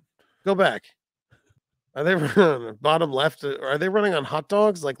 What? Go back. Are they running on the bottom left? Are they running on hot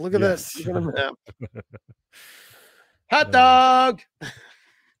dogs? Like, look at that. Look at the map. Hot dog.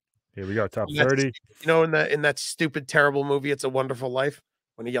 Here we go. Top 30. You know, in that stupid, terrible movie, It's a Wonderful Life,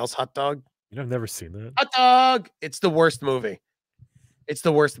 when he yells hot dog. You know, I've never seen that. Hot dog. It's the worst movie. It's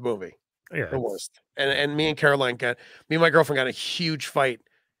the worst movie. Yeah. The worst. And me and my girlfriend got a huge fight.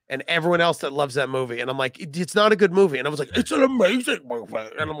 And everyone else that loves that movie. And I'm like, it's not a good movie. And I was like, it's an amazing movie.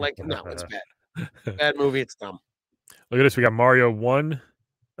 And I'm like, no, it's bad. Bad movie. It's dumb. Look at this. We got Mario 1,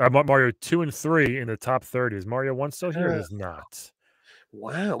 Mario 2 and 3 in the top 30. Is Mario 1 still here? It is not.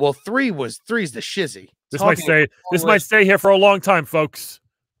 Wow. Well, 3's the shizzy. This might stay here for a long time, folks.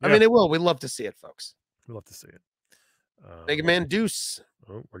 Yeah. I mean, it will. We love to see it, folks. We love to see it. Mega Man Deuce.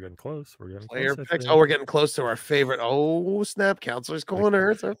 Oh, we're getting close. Player picks. Oh, we're getting close to our favorite. Oh, snap! Counselor's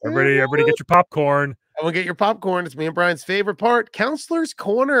Corner. Everybody, get your popcorn. Everyone get your popcorn. It's me and Brian's favorite part, Counselor's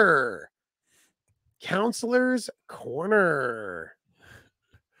Corner. Counselor's Corner.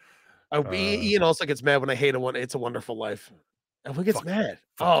 Ian also gets mad when I hate It's a Wonderful Life. Everyone gets mad.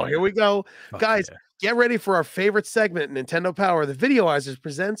 Oh, here we go. Guys, get ready for our favorite segment, Nintendo Power. The Videoizers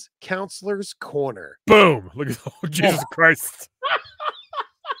presents Counselor's Corner. Boom. Look at Jesus Christ.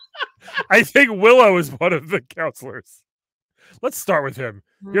 I think Willow is one of the counselors. Let's start with him.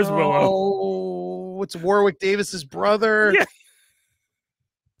 Here's Willow. Oh, it's Warwick Davis's brother. Yeah.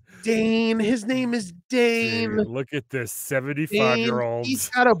 Dane. His name is Dane. Dude, look at this 75-year-old. He's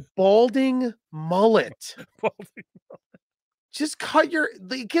got a balding mullet. Just cut your.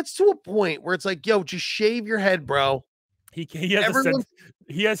 It gets to a point where it's like, yo, just shave your head, bro. He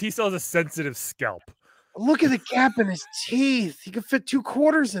still has a sensitive scalp. Look at the gap in his teeth. He could fit 2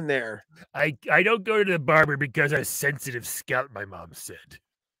 quarters in there. I don't go to the barber because I have a sensitive scalp, my mom said.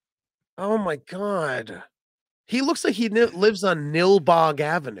 Oh my God. He looks like he lives on Nilbog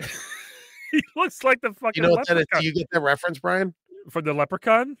Avenue. He looks like the fucking leprechaun. Do you get that reference, Brian? From the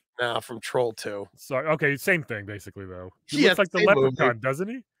Leprechaun? No, from Troll 2. Sorry. Okay, same thing basically though. He looks like the Leprechaun, movie. Doesn't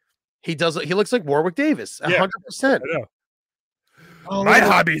he? He does. He looks like Warwick Davis. 100%. I know. Oh, my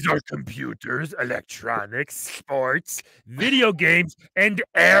hobbies are computers, electronics, sports, video games, and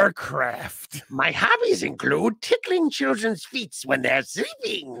aircraft. My hobbies include tickling children's feet when they're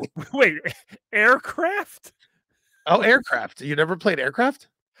sleeping. Wait, aircraft? Oh, aircraft. You never played aircraft?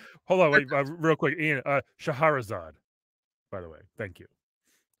 Hold on, wait, real quick. Ian, Shahrazad, by the way. Thank you.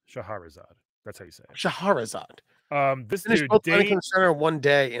 Shahrazad. That's how you say it. Shahrazad. This dude, Dane,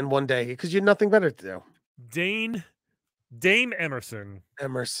 in one day, because you had nothing better to do. Dame Emerson.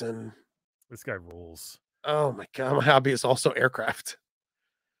 This guy rules. Oh my God. My hobby is also aircraft.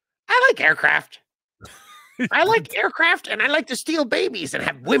 I like aircraft. I like aircraft, and I like to steal babies and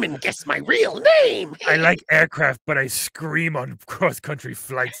have women guess my real name. I like aircraft, but I scream on cross-country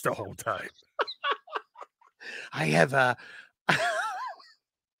flights the whole time. I have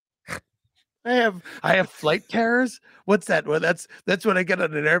flight terrors. What's that? Well, that's when I get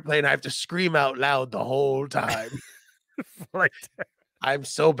on an airplane, I have to scream out loud the whole time. Flight terror. I'm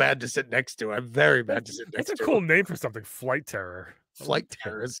so bad to sit next to. I'm very bad to sit next to. That's a cool name for something. Flight terror. Flight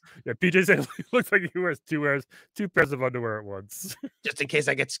terrors. Yeah, PJ said he looks like he wears two pairs of underwear at once. Just in case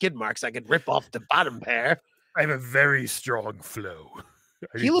I get skid marks, I could rip off the bottom pair. I have a very strong flow.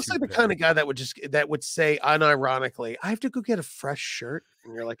 He looks like the kind of guy that would say unironically, "I have to go get a fresh shirt,"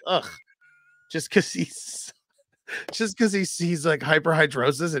 and you're like, "Ugh," just because he sees like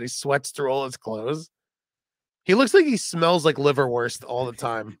hyperhidrosis and he sweats through all his clothes. He looks like he smells like liverwurst all the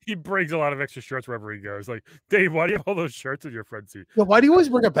time. He brings a lot of extra shirts wherever he goes. Like, Dave, why do you have all those shirts in your front seat? Yeah, why do you always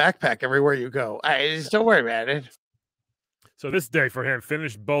bring a backpack everywhere you go? Just don't worry about it. So this day for him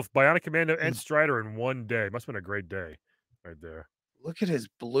finished both Bionic Commando and Strider in one day. Must have been a great day right there. Look at his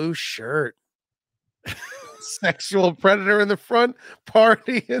blue shirt. Sexual predator in the front,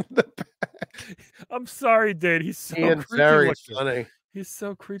 party in the back. I'm sorry, Dane. He's so very looking. Funny. He's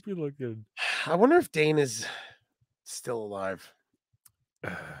so creepy looking. I wonder if Dane is still alive.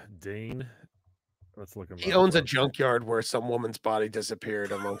 Dane? Let's look him up. He owns a junkyard where some woman's body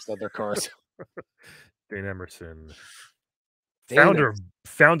disappeared amongst other cars. Dane Emerson. Founder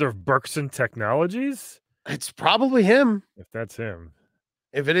of Berkson Technologies? It's probably him. If that's him.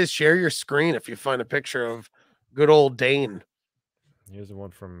 If it is, share your screen if you find a picture of good old Dane. Here's the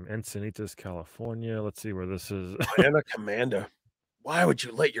one from Encinitas, California. Let's see where this is. Bionic Commando. Why would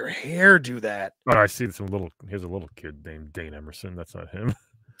you let your hair do that? Oh, I see here's a little kid named Dane Emerson. That's not him.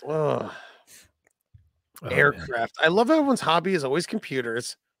 Oh, aircraft. Man. I love everyone's hobby is always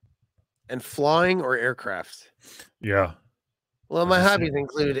computers and flying or aircraft. Yeah. Well, my hobbies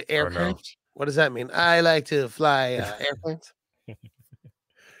include aircraft. No. What does that mean? I like to fly airplanes.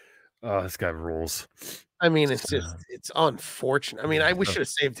 Oh, this guy rules. I mean, it's unfortunate. I mean, I should have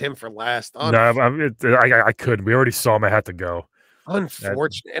saved him for last. No, I couldn't. We already saw him. I had to go.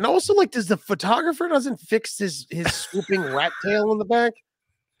 Unfortunate. And also, like, does the photographer doesn't fix his swooping rat tail in the back?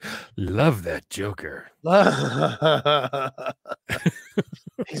 Love that Joker.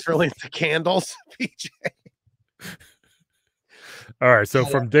 He's really into candles, PJ. All right, so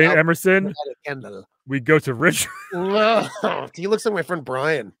from Dane Emerson, we go to Richard. He looks like my friend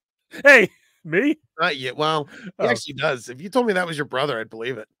Brian. Hey, me? Not yet. Well, he actually does. If you told me that was your brother, I'd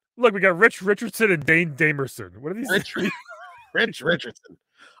believe it. Look, we got Rich Richardson and Dane Damerson. What are these? Rich Richardson.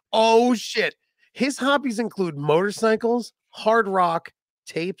 Oh, shit. His hobbies include motorcycles, hard rock,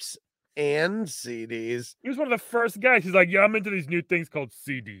 tapes, and CDs. He was one of the first guys. He's like, yeah, I'm into these new things called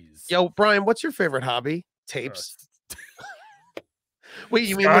CDs. Yo, Brian, what's your favorite hobby? Tapes. Wait,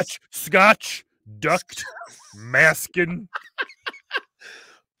 you mean Scotch ducked, masking.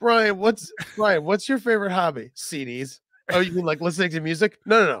 Brian, what's your favorite hobby? CDs. Oh, you mean like listening to music?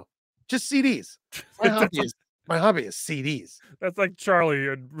 No. Just CDs. My hobby is CDs. That's like Charlie,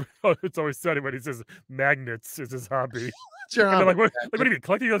 and It's Always Sunny when he says magnets is his hobby. What's your And hobby? they're like, what do you mean,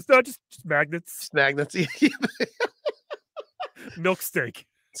 collecting? He goes, no, just magnets. Just magnets. Milk steak.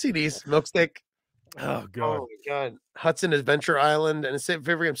 CDs, milk steak. Oh, God. Oh, my God. Hudson Adventure Island and his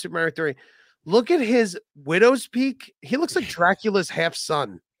favorite game, Super Mario 3. Look at his widow's peak. He looks like Dracula's half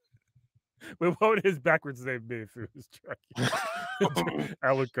son. Wait, what would his backwards name be if it was Dracula?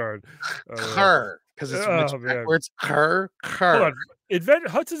 Alucard. Kerr. Because it's backwards. Kerr. Hold on.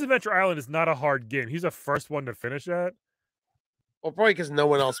 Hudson's Adventure Island is not a hard game. He's the first one to finish at. Well, probably because no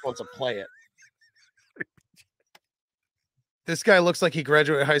one else wants to play it. This guy looks like he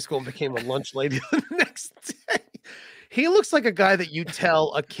graduated high school and became a lunch lady the next day. He looks like a guy that you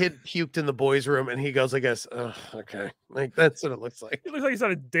tell a kid puked in the boys' room and he goes, I guess, oh, okay. Like, that's what it looks like. He looks like he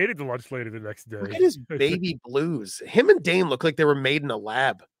started dating the lunch lady the next day. Look at his baby blues. Him and Dane look like they were made in a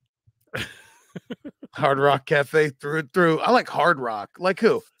lab. Hard Rock Cafe through and through. I like Hard Rock. Like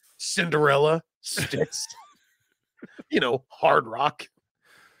who? Cinderella, Styx. Hard Rock.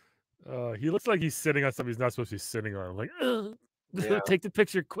 He looks like he's sitting on something he's not supposed to be sitting on. I'm like, Yeah. take the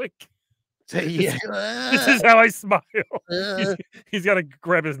picture quick. Yeah. This is how I smile. He's got to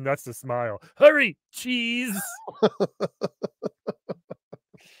grab his nuts to smile. Hurry, cheese.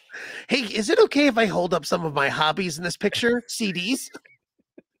 Hey, is it okay if I hold up some of my hobbies in this picture? CDs?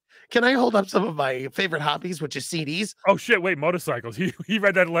 Can I hold up some of my favorite hobbies, which is CDs? Oh shit! Wait, motorcycles. He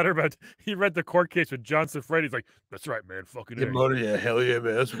read that letter about. He read the court case with John Sifredi. He's like, "That's right, man. Fucking yeah, hell yeah,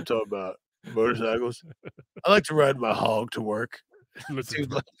 man. That's what I'm talking about. Motorcycles. I like to ride my hog to work. Listen,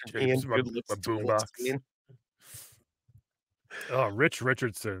 my boombox. Oh, Rich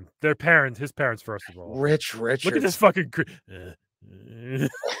Richardson. His parents, first of all. Rich Richardson. Look at this fucking.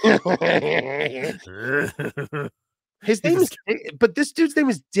 His name is, but this dude's name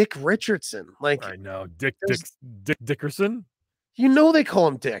is Dick Richardson. Like, I know, Dick Dickerson. They call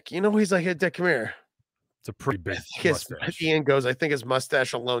him Dick. He's like, hey, Dick, come here. It's a pretty big mustache. Ian goes, I think his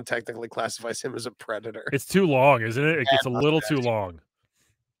mustache alone technically classifies him as a predator. It's too long, isn't it? It gets a little too long.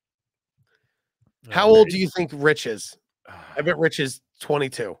 How old do you think Rich is? I bet Rich is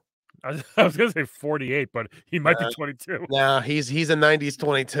 22. I was gonna say 48, but he might be 22. Nah, he's a 90s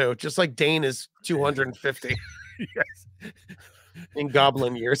 22, just like Dane is 250. Yes. In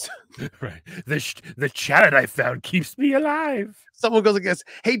goblin years. Right. The chat I found keeps me alive. Someone goes like this,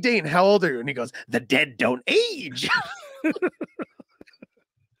 hey Dane, how old are you? And he goes, the dead don't age.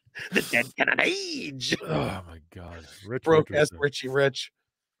 The dead cannot age. Oh my God. Broke ass Richie Rich.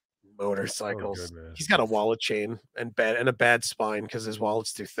 Motorcycles. Oh, he's got a wallet chain and a bad spine because his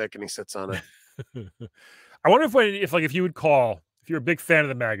wallet's too thick and he sits on it. I wonder if you would call, if you're a big fan of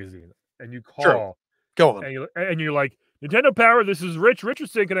the magazine and you call, sure. Go on. And you're like, Nintendo Power, this is Rich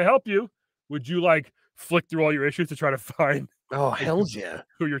Richardson. Can I help you? Would you like flick through all your issues to try to find hell yeah,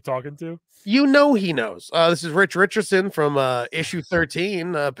 who you're talking to? He knows. This is Rich Richardson from issue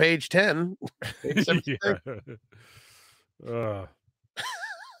 13, page 10.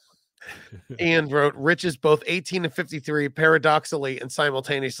 Ian wrote, Rich is both 18 and 53, paradoxically and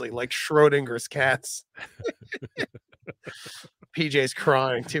simultaneously, like Schrodinger's cats. PJ's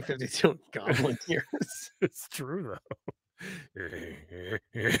crying, 252 goblin years. It's true, though.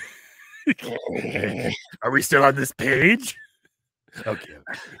 Are we still on this page? Okay.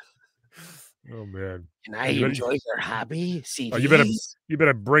 Oh, man. Can I enjoy your hobby? CDs? Oh, you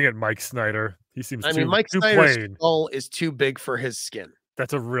better bring it, Mike Snyder. He seems Mike Snyder's skull is too big for his skin.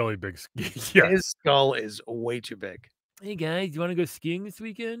 That's a really big skin. Yeah. His skull is way too big. Hey guys, you want to go skiing this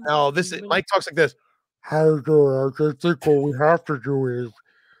weekend? No, Mike talks like this. How do I think what we have to do is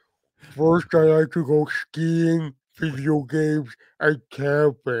first I like to go skiing, video games, and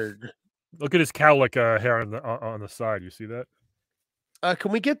camping. Look at his cowlick hair on the side. You see that?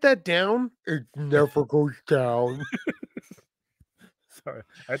 Can we get that down? It never goes down. Sorry,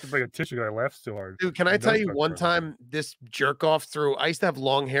 I have to bring a tissue because I laughed so hard. Dude, can I tell you one time this jerk off threw, I used to have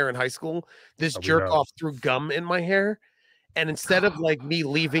long hair in high school. This jerk off threw gum in my hair. And instead of like me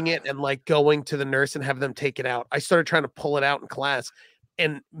leaving it and like going to the nurse and have them take it out, I started trying to pull it out in class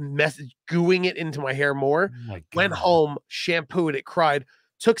and gooing it into my hair more. Went home, shampooed it, cried,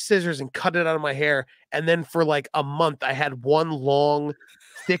 took scissors and cut it out of my hair. And then for like a month, I had one long,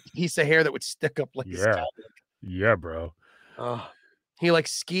 thick piece of hair that would stick up like a scalp. Yeah, bro. He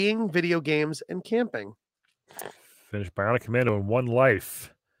likes skiing, video games, and camping. Finished Bionic Commando in one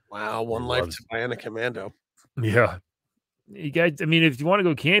life. Wow, one life to Bionic Commando. Yeah. You guys, I mean, if you want to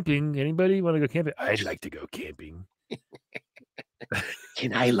go camping, anybody want to go camping? I'd like to go camping.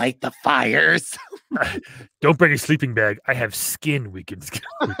 Can I light the fires? Don't bring a sleeping bag. I have skin we can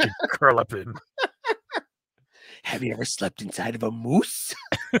curl up in. Have you ever slept inside of a moose?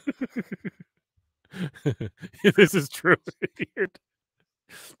 This is true.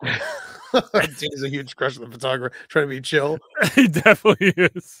 He's a huge crush on the photographer, trying to be chill. He definitely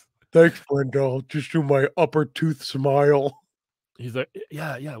is. Thanks, Brenda. I'll just do my upper tooth smile. He's like,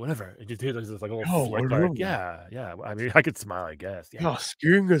 yeah, whatever. It just he's like a little Oh, flick, like, yeah. I mean, I could smile, I guess. Yeah,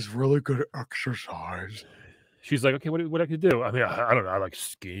 skiing is really good exercise. She's like, okay, what I could do? I mean, I don't know. I like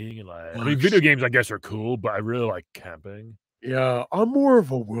skiing and like, I mean, video games, I guess, are cool, but I really like camping. Yeah, I'm more of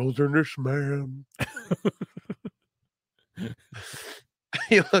a wilderness man.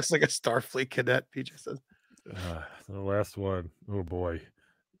 He looks like a Starfleet cadet, PJ says. The last one. Oh boy.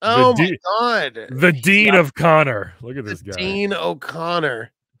 Oh my God. The Dean of Connor. Look at this guy. Dean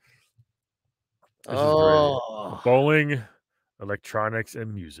O'Connor. Oh. Bowling, electronics,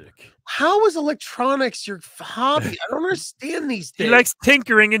 and music. How is electronics your hobby? I don't understand these things. He likes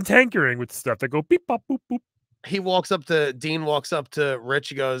tinkering and tankering with stuff that go beep, bop, boop, boop. Dean walks up to Rich.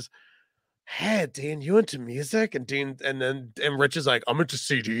 He goes, hey, Dean, you into music? And Rich is like, I'm into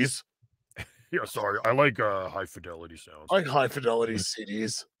CDs. Yeah, sorry. I like high fidelity sounds. I like high fidelity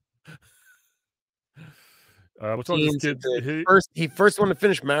CDs. What's wrong with this kid? He first wanted to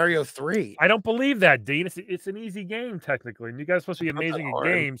finish Mario 3. I don't believe that, Dean. It's an easy game, technically. And you guys are supposed to be amazing at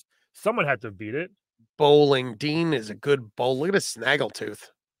games. Someone had to beat it. Bowling. Dean is a good bowler. Look at his snaggletooth.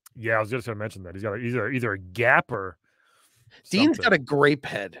 Yeah, I was just going to mention that. He's got either a gap or Dean's got a grape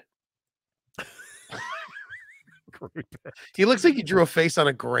head. He looks like he drew a face on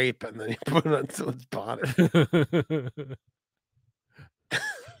a grape and then he put it onto his body.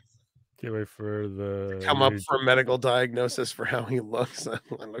 Can't wait for come up for a medical diagnosis for how he looks on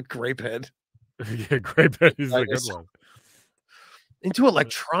a grape head. Yeah, grape head is a good one. Into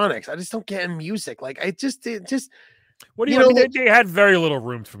electronics, I just don't get in music. Like it just. What do you mean? They had very little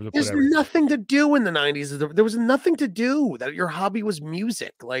room for. There's nothing to do in the 90s. There was nothing to do. That your hobby was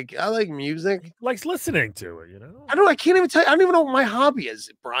music. Like I like music. Likes listening to it. You know. I can't even tell you. I don't even know what my hobby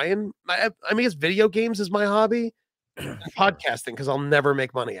is, Brian. I mean, it's video games is my hobby. And podcasting because I'll never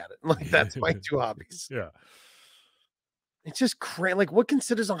make money at it. Like that's my two hobbies. Yeah. It's just crazy. Like what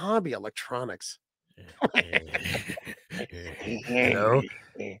considers a hobby? Electronics. Hello.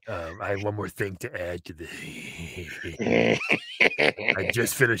 I have one more thing to add to the. I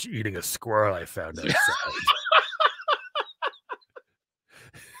just finished eating a squirrel I found outside.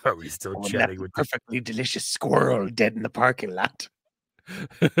 Are we still chatting with perfectly delicious squirrel dead in the parking lot?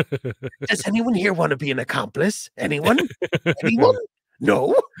 Does anyone here want to be an accomplice? Anyone? Anyone?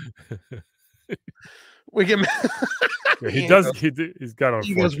 No. We can. He does. He's got on.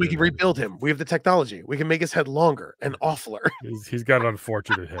 He goes. We can rebuild him. We have the technology. We can make his head longer and awfuler. He's got an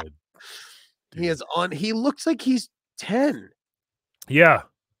unfortunate head. Dude. He is on. He looks like he's 10. Yeah.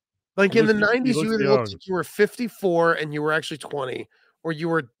 Like in the 90s, you looked like you were 54 and you were actually 20, or you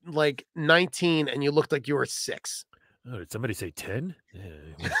were like 19 and you looked like you were 6. Oh, did somebody say 10?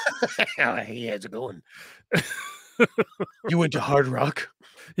 Yeah. How's it going? You went to Hard Rock?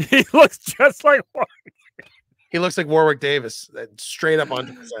 He looks just like Warwick. He looks like Warwick Davis, straight up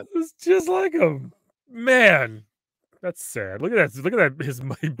 100%. It's just like him. Man, that's sad. Look at that. Look at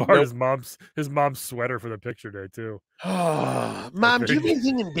that. He borrowed his mom's sweater for the picture day too. Oh, Mom, do you have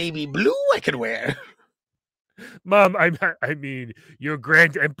anything in baby blue I could wear? Mom, I mean, your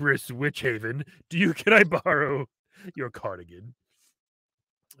Grand Empress Witchhaven. Can I borrow your cardigan?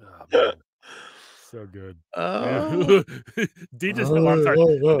 Oh, man. So good. Dean just a lot of time.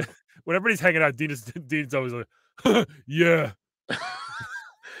 Whenever he's hanging out, Dean's always like, yeah.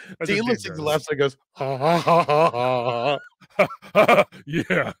 Dean looks like the left side goes, ha ha ha ha ha.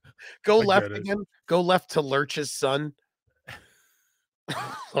 Yeah. Go left again. Go left to Lurch's son.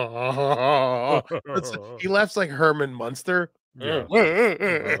 He laughs like Herman Munster. Yeah.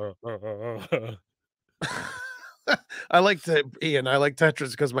 I like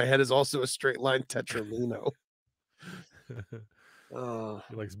Tetris because my head is also a straight line Tetramino.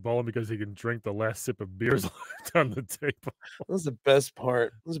 He likes bowling because he can drink the last sip of beers left on the table. That was the best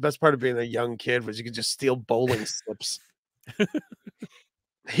part. That was the best part of being a young kid was you could just steal bowling slips.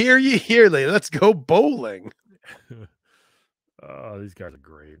 Hear ye, hear they. Let's go bowling. These guys are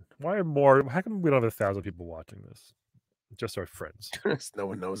great. How come we don't have 1,000 people watching this? Just our friends. No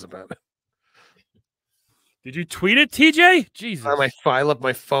one knows about it. Did you tweet it, TJ? Jesus. I might file up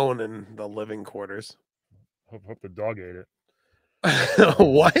my phone in the living quarters. Hope the dog ate it.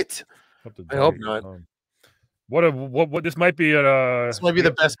 What? I hope not. What this might be a This might be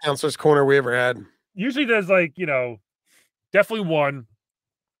the best counselor's corner we ever had. usually there's like, definitely one,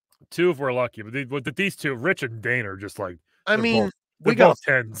 two if we're lucky, but these two, Rich and Dane, are just like I mean, they're both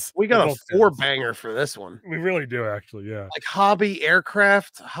tens. We got a 4-banger for this one. We really do, actually, yeah. Like hobby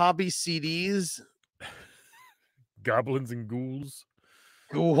aircraft, hobby CDs, goblins and ghouls,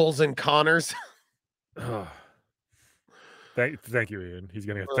 and Connors. Thank you, Ian. He's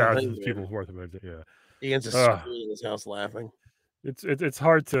getting 1,000 people's worth of it. Yeah, Ian's just screaming in his house laughing. It's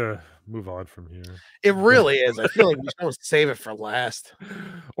hard to move on from here. It really is. I feel like we should save it for last,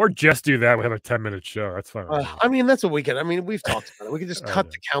 or just do that. We have a 10-minute show. That's fine. I mean, that's what we can. I mean, we've talked about it. We could just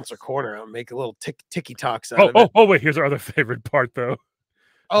cut the counselor corner out and make a little ticky talks out of it. Oh, wait. Here's our other favorite part, though.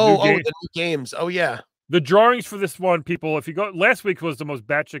 The new games. Oh yeah. The drawings for this one, people. If you go, last week was the most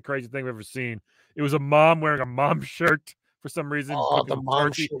batshit crazy thing we've ever seen. It was a mom wearing a mom shirt for some reason. Oh, the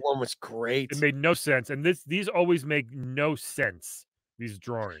mom shirt one was great. It made no sense, and these always make no sense. These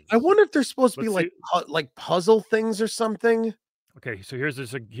drawings. I wonder if they're supposed to be like puzzle things or something. Okay, so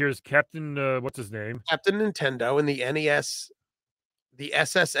here's Captain. What's his name? Captain Nintendo and the NES, the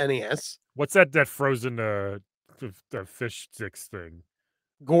SSNES. What's that frozen the fish sticks thing?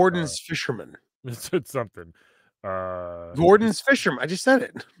 Gordon's Fisherman. It's something. Gordon's Fisherman. I just said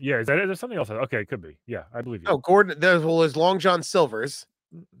it. Yeah, is there something else? Okay, it could be. Yeah, I believe you. Oh, Gordon. There's Long John Silver's.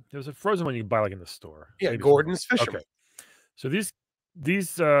 There's a frozen one you can buy like in the store. Yeah, maybe Gordon's Fisherman. Okay. So these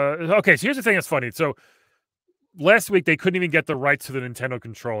okay, so here's the thing that's funny. So last week they couldn't even get the rights to the Nintendo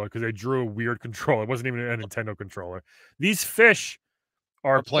controller because they drew a weird controller. It wasn't even a Nintendo controller. These fish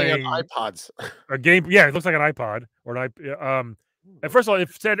are playing iPods. A game. Yeah, it looks like an iPod or an iPod. And first of all, it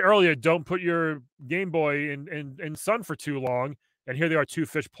said earlier, don't put your Game Boy in sun for too long. And here they are, two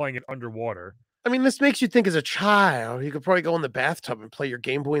fish playing it underwater. I mean, this makes you think as a child, you could probably go in the bathtub and play your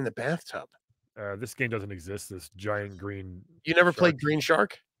Game Boy in the bathtub. This game doesn't exist. This giant green. You never played Green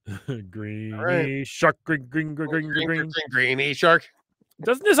Shark? Greeny shark, greeny shark.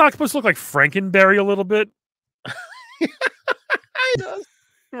 Doesn't this octopus look like Frankenberry a little bit? It does.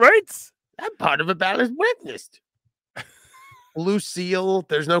 Right? That part of about is witnessed. Lucille,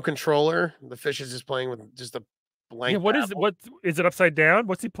 there's no controller. The fish is just playing with just a blank. Yeah, what is it upside down?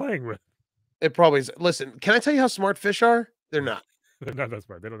 What's he playing with? It probably is. Listen, can I tell you how smart fish are? They're not. They're not that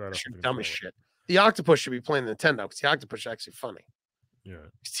smart. They don't know. They're dumb as shit. The octopus should be playing Nintendo because the octopus is actually funny. Yeah.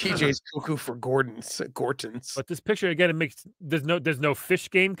 TJ's cuckoo for Gorton's. But this picture again, it makes there's no fish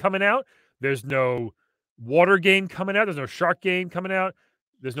game coming out. There's no water game coming out. There's no shark game coming out.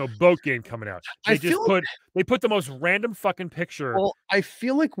 There's no boat game coming out. They put the most random fucking picture. Well, I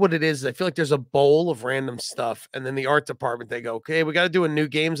feel like what it is, I feel like there's a bowl of random stuff, and then the art department, they go, okay, we got to do a new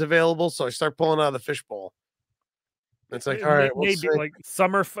games available. So I start pulling out of the fishbowl. It's like, all right, maybe like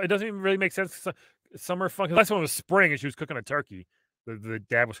summer. It doesn't even really make sense. Summer fun. The last one was spring, and she was cooking a turkey. The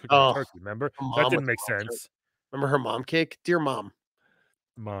dad was cooking a turkey. Remember? That didn't make sense. Remember her mom cake? Dear mom.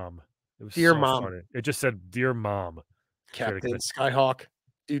 Mom. It was dear mom. Funny. It just said, "Dear mom." Captain Skyhawk.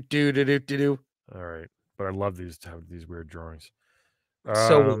 Do. All right, but I love these weird drawings.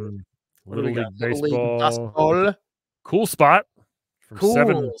 So Little League Baseball. Cool spot.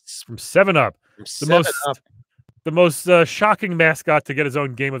 From 7 Up. The most shocking mascot to get his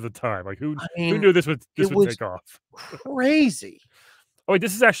own game of the time. Like who knew this would take off? Crazy. Oh wait,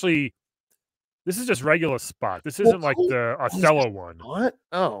 this is just regular Spot. This isn't like the Othello one. What?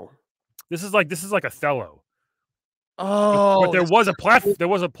 Oh. This is like Othello. Oh, but there was a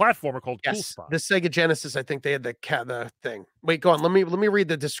platformer called Cool Spot. The Sega Genesis, I think they had the thing. Wait, go on. Let me read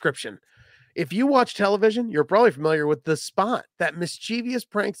the description. If you watch television, you're probably familiar with the Spot, that mischievous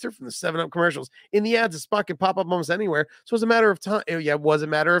prankster from the 7-Up commercials. In the ads, the Spot can pop up almost anywhere. So it was a matter of time. Yeah, it was a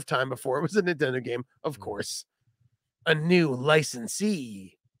matter of time before it was a Nintendo game, of course. A new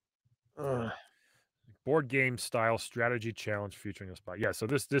licensee. Board game style strategy challenge featuring a Spot. Yeah, so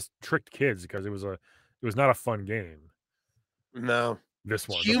this tricked kids because it was not a fun game. No. This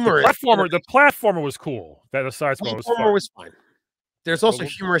one. The platformer was cool. That aside from the platformer was fine. There's also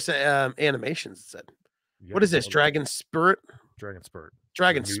humorous animations, it said. Yeah, what is this? Dragon Spirit? Dragon Spirit.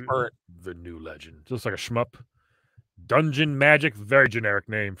 The new legend. It looks like a shmup. Dungeon Magic. Very generic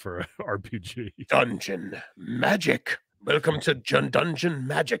name for RPG. Dungeon Magic. Welcome to Dungeon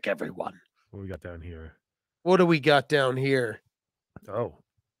Magic, everyone. What do we got down here? What do we got down here? Oh.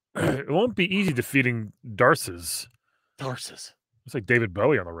 It won't be easy defeating Darces. Darces. It's like David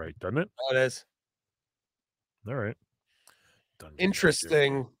Bowie on the right, doesn't it? Oh, it is. All right.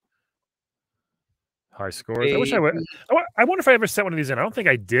 Interesting. High scores. I wish I would. I wonder if I ever sent one of these in. I don't think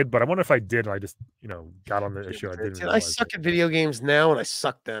I did, but I wonder if I did. And I just, got on the issue. I didn't. I suck at video games now, and I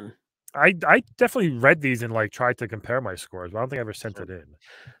sucked then. I definitely read these and like tried to compare my scores, but I don't think I ever sent it in.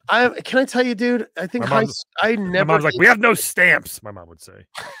 Can I tell you, dude? I think My I my never mom's like, gave, we have no stamps. My mom would say.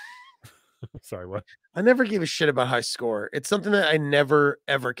 Sorry, what? I never gave a shit about high score. It's something that I never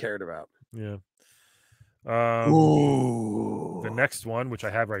ever cared about. Yeah. The Ooh, next one, which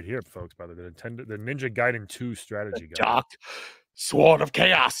I have right here, folks, by the Ninja Gaiden 2 strategy guide. Dark Sword of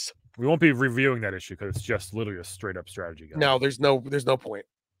Chaos. We won't be reviewing that issue because it's just literally a straight up strategy guide. No, there's no point.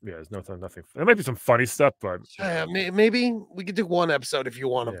 Yeah, there's nothing. There might be some funny stuff, but Maybe we could do one episode if you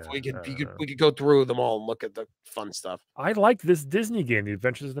want to. Yeah, We could go through them all and look at the fun stuff. I like this Disney game, The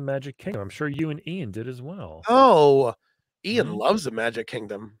Adventures of the Magic Kingdom. I'm sure you and Ian did as well. Oh, Ian Mhm. loves the Magic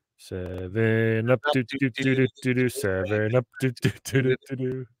Kingdom. 7 up, do do do do do 7 up, do do do do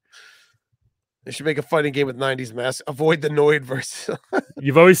do. They should make a fighting game with 90s masks. Avoid the Noid versus.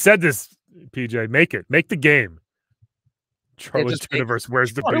 You've always said this, PJ. Make the game. Charlie just make Tuniverse.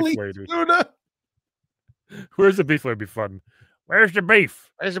 Where's the Charlie beef lady? Tuna. Where's the beef lady? Be fun. Where's the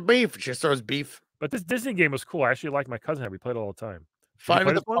beef? There's a beef. She just throws beef. But this Disney game was cool. I actually liked my cousin had. We played it all the time. 5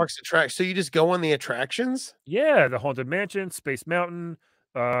 of the parks attract. So you just go on the attractions? Yeah, the Haunted Mansion, Space Mountain.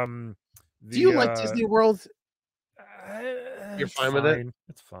 Do you like Disney World? You're fine with it?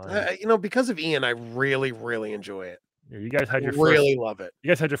 It's fine. You know, because of Ian, I really, really enjoy it. Yeah, you guys had your really love it. You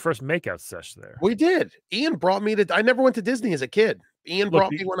guys had your first makeout sesh there. We did. Ian brought me to. I never went to Disney as a kid. Ian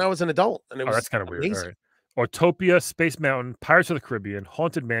brought me when I was an adult, and it was that's kind of weird. amazing. All right. Autopia, Space Mountain, Pirates of the Caribbean,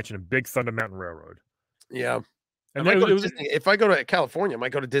 Haunted Mansion, and Big Thunder Mountain Railroad. Yeah. And if I go to California, I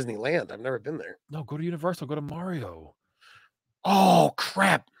might go to Disneyland. I've never been there. No, go to Universal. Go to Mario. Oh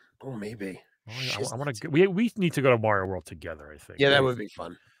crap! Oh, maybe. I want to. We need to go to Mario World together. I think. Yeah, that would be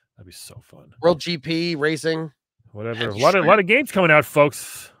fun. That'd be so fun. World GP racing. Whatever. A lot of games coming out,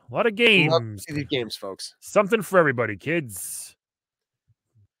 folks. A lot of games. Love to see these games, folks. Something for everybody, kids.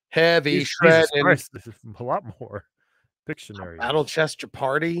 Heavy shredding. This is a lot more. Pictionary. Battle Chester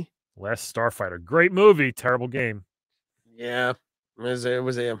Party. Last Starfighter. Great movie. Terrible game. Yeah. It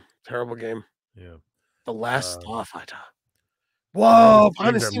was a terrible game. Yeah. The Last Starfighter. Whoa.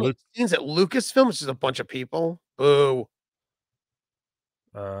 Behind the scenes at Lucasfilm, which is a bunch of people. Boo.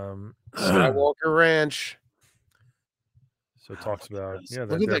 Skywalker Ranch. So it talks about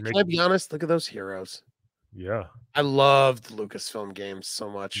look at that. Can I be honest? Look at those heroes. Yeah. I loved Lucasfilm games so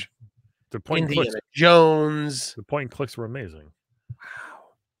much. The point and Indiana Jones. The point and clicks were amazing. Wow.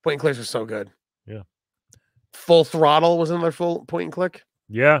 Point and clicks were so good. Yeah. Full Throttle was another full point and click.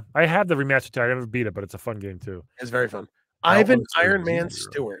 Yeah. I had the remastered. I never beat it, but it's a fun game too. It's very fun. Ivan Iron Man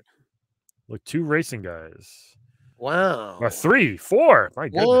Stewart. Look, 2 racing guys. Wow. 3, 4. My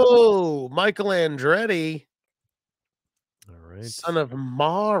goodness. Whoa. Michael Andretti. All right. Son of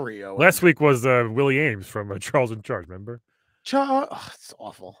Mario. Last week was Willie Ames from Charles in Charge, remember? It's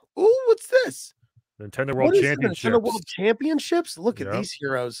awful. Ooh, what's this? Nintendo World Championships. Nintendo World Championships? Look at these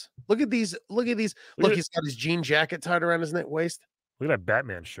heroes. Look at these. Look, he's got his jean jacket tied around his waist. Look at that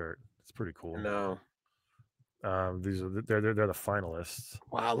Batman shirt. It's pretty cool. No. These are they're the finalists.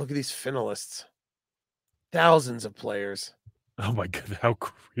 Wow, look at these finalists. Thousands of players. Oh my god, how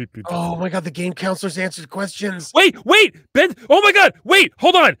creepy. Oh my god, the game counselors answered questions. Wait, Ben. Oh my god, wait,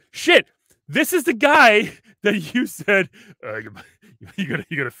 hold on. Shit. This is the guy that you said you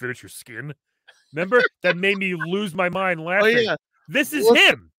gotta finish your skin. Remember? That made me lose my mind laughing. Oh, yeah. This is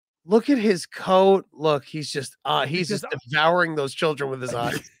him. Look at his coat. Look, he's just devouring those children with his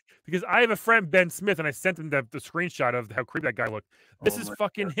eyes. Because I have a friend, Ben Smith, and I sent him the screenshot of how creepy that guy looked. This is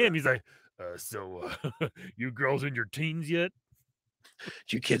fucking him. He's like, you girls in your teens yet?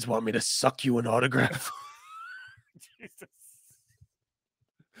 Do you kids want me to suck you an autograph? Jesus.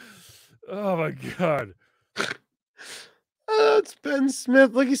 Oh my god. It's Ben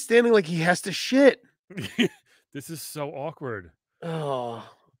Smith. Look, he's standing like he has to shit. This is so awkward. Oh.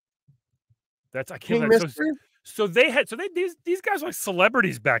 I can't believe these guys were like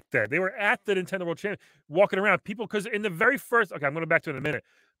celebrities back then. They were at the Nintendo World Championship walking around. People, because in the very first, okay, I'm going back to it in a minute,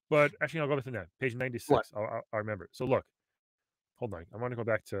 but actually I'll go back to that. Page 96. I'll remember. So look, hold on. I want to go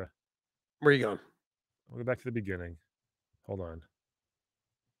back to. Where are you going? I'll go back to the beginning. Hold on.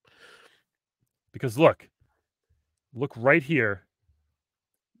 Because look right here.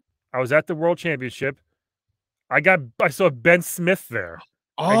 I was at the World Championship. I saw Ben Smith there.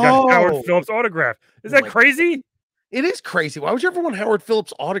 I got Howard Phillips' autograph. Is that crazy? It is crazy. Why would you ever want Howard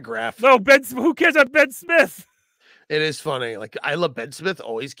Phillips' autograph? No, who cares about Ben Smith? It is funny. Like, I love Ben Smith.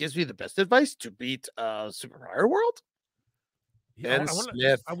 Always gives me the best advice to beat Super Mario World. Ben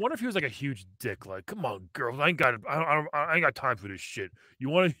Smith. I wonder if he was like a huge dick. Like, come on, girls, I ain't got time for this shit. You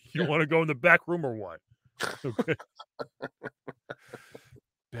want to go in the back room or what? Okay.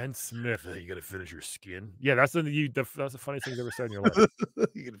 Ben Smith, you got to finish your skin. Yeah, that's that's the funniest thing you've ever said in your life.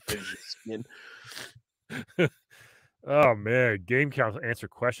 You can finish your skin. Oh man, game council answer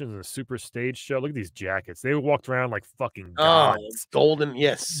questions in a super stage show. Look at these jackets. They walked around like fucking Oh, gods. golden,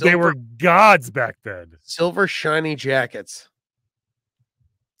 yes. They were gods back then. Silver shiny Ben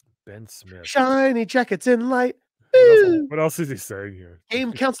Smith. Shiny jackets in light. What else is he saying here?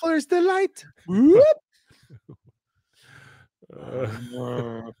 Game counselor's delight. Whoop.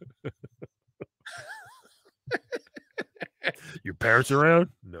 Your parents around?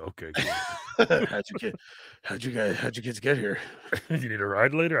 No, okay. Cool. How'd you kids get here? You need a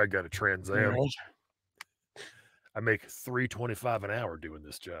ride later? I got a Trans Am. I make $3.25 an hour doing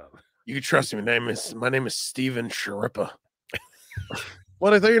this job. You can trust me. My name is Steven Sharippa.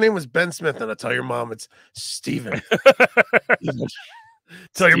 Well, I thought your name was Ben Smith, and I tell your mom it's Steven.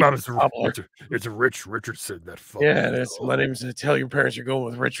 Tell your mom it's Rich Richardson. That fuck. Yeah, my name's. Tell your parents you're going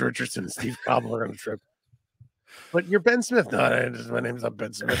with Rich Richardson and Steve Cobbler on a trip. But you're Ben Smith. No, my name's not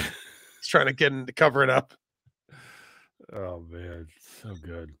Ben Smith. He's trying to get in to cover it up. Oh man, so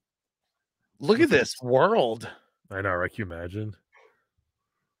good. Look at this world. I know, right? Can you imagine?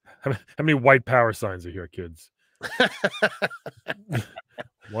 How many white power signs are here, kids?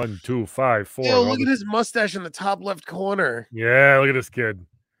 1, 2, 5, 4. Yo, look at his mustache in the top left corner. Yeah, look at this kid.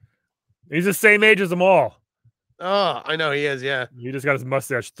 He's the same age as them all. Oh, I know he is. Yeah, he just got his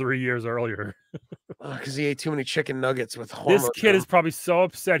mustache 3 years earlier. Because he ate too many chicken nuggets with hormones. This kid is probably so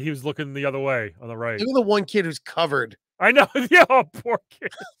upset he was looking the other way on the right. Look at the one kid who's covered. I know. Yeah, oh, poor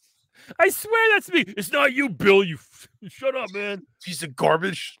kid. I swear that's me. It's not you, Bill. You shut up, man. Piece of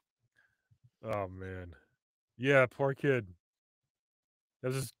garbage. Oh man. Yeah, poor kid.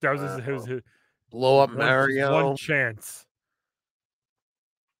 That was his blow up Mario. One chance.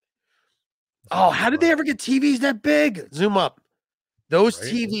 Oh, how did they ever get TVs that big? Zoom up. Those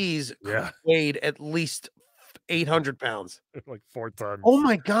TVs weighed at least 800 pounds. Like 4 tons. Oh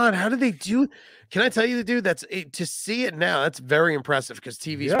my God. How did they do? Can I tell you, dude, to see it now, that's very impressive because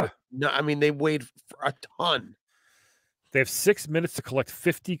TVs, they weighed a ton. They have 6 minutes to collect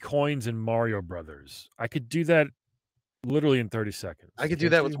 50 coins in Mario Brothers. I could do that literally in 30 seconds. I could do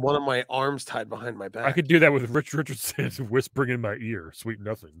that with one of my arms tied behind my back. I could do that with Rich Richardson whispering in my ear, sweet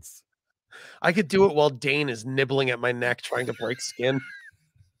nothings. I could do it while Dane is nibbling at my neck trying to break skin.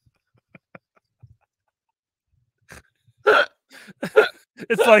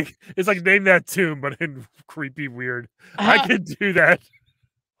 It's like Name That Tune, but in creepy weird. I could do that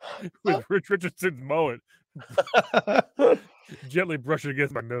with Rich Richardson's mullet. Gently brush it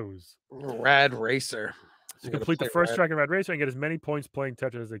against my nose. Rad Racer. So complete the first track in Rad Racer and get as many points playing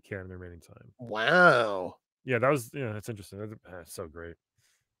Tetris as they can in the remaining time. Wow. Yeah, that's interesting. That's so great.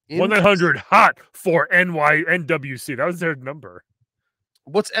 1-900 hot for NWC. That was their number.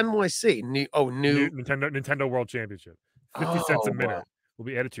 What's NYC? New Nintendo World Championship. 50 cents a minute will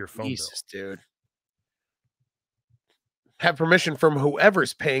be added to your phone bill. Dude. Have permission from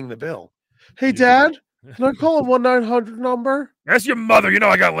whoever's paying the bill. Hey, Dad, can I call a 1-900 number? That's your mother. You know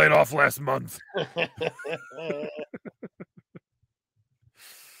I got laid off last month.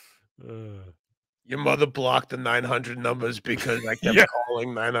 Your mother blocked the 900 numbers because I kept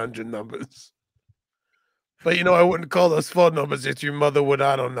calling 900 numbers. But I wouldn't call those phone numbers if your mother would,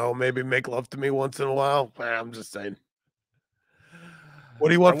 I don't know, maybe make love to me once in a while. I'm just saying. What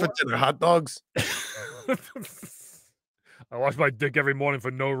do you want for dinner? Hot dogs? I wash my dick every morning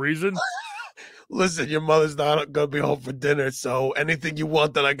for no reason. Listen, your mother's not going to be home for dinner, so anything you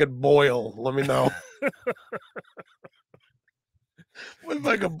want that I could boil, let me know. If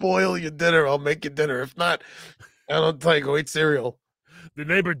I can boil your dinner, I'll make your dinner. If not, I don't tell you, go eat cereal. The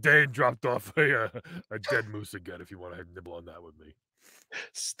neighbor Dane dropped off a dead moose again if you want to nibble on that with me.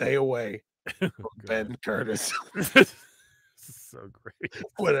 Stay away from Ben Curtis. So great.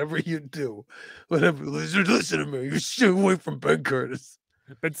 Whatever you do, listen to me. You stay away from Ben Curtis.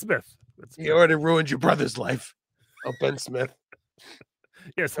 Ben Smith. He already ruined your brother's life. Oh, Ben Smith.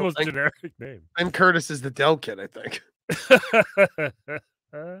 Yeah, it's the most generic name. Ben Curtis is the Del kid, I think.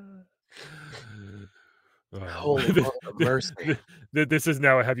 Holy mercy. This is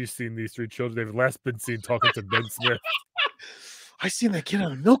now, have you seen these 3 children? They've last been seen talking to Ben Smith. I seen that kid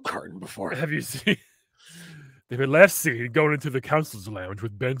on a milk carton before. Have you seen? They've been last seen going into the counselor's lounge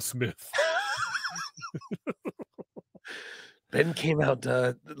with Ben Smith. Ben came out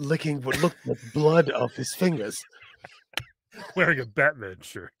licking what looked like blood off his fingers. Wearing a Batman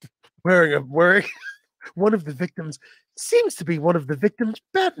shirt. Wearing one of the victims seems to be one of the victims'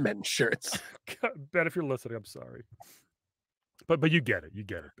 Batman shirts. God, Ben, if you're listening, I'm sorry. But you get it. You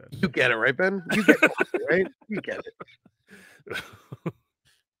get it, Ben. You get it, right, Ben? You get it, right? You get it.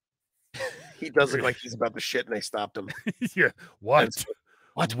 He does look like he's about to shit, and they stopped him. Yeah. What?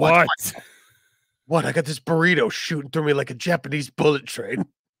 What? What? I got this burrito shooting through me like a Japanese bullet train.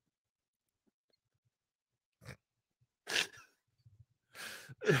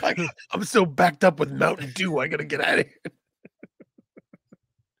 I'm so backed up with Mountain Dew. I gotta get out of here.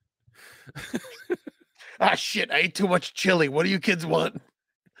 Ah, shit! I ate too much chili. What do you kids want?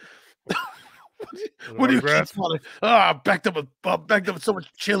 What do you kids want? Ah, backed up with so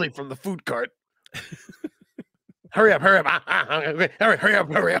much chili from the food cart. Hurry up! Hurry up!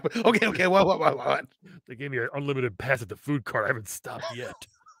 Hurry up! Okay. What? They gave me an unlimited pass at the food cart. I haven't stopped yet.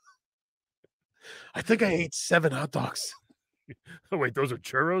 I think I ate 7 hot dogs. Oh wait, those are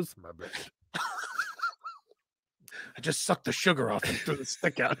churros? My bad. I just sucked the sugar off and threw the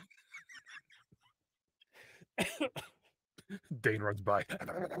stick out. Dane runs by.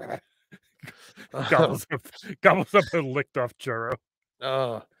 Gobbles up a licked off churro.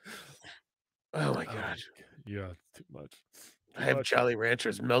 Oh my god. Yeah, too much. I have Jolly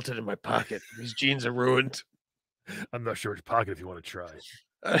Ranchers melted in my pocket. These jeans are ruined. I'm not sure which pocket if you want to try.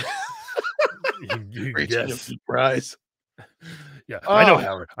 You guess. Surprise. Yeah, I know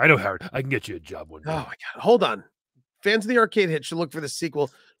Howard. I can get you a job one day. Oh my god. Hold on. Fans of the arcade hit should look for the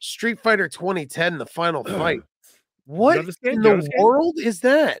sequel, Street Fighter 2010, The Final Fight. What in the world is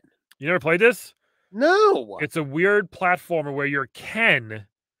that? You never played this? No. It's a weird platformer where you're Ken,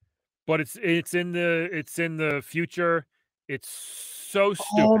 but it's in the future. It's so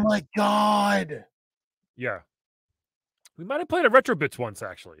stupid. Oh my god. Yeah. We might have played a Retro Bits once,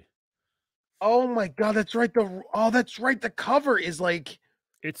 actually. Oh my god, that's right. That's right. The cover is like,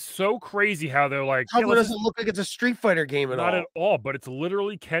 it's so crazy how they're like, the cover doesn't look like it's a Street Fighter game at all. Not at all, but it's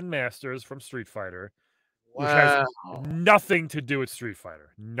literally Ken Masters from Street Fighter, wow. Which has nothing to do with Street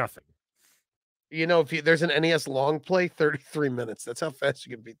Fighter. Nothing. You know, if there's an NES long play, 33 minutes. That's how fast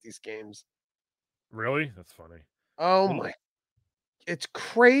you can beat these games. Really? That's funny. Oh my. It's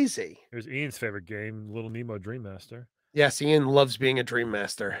crazy. Here's Ian's favorite game, Little Nemo Dream Master. Yes, Ian loves being a Dream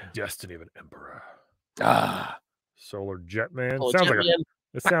Master. Destiny of an Emperor. Ah. Solar Jetman. Sounds like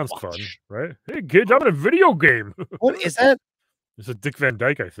it sounds fun, right? Hey kids, I'm in a video game. What is that? It's a Dick Van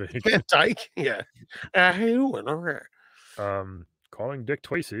Dyke, I think. Van Dyke? Yeah. Calling Dick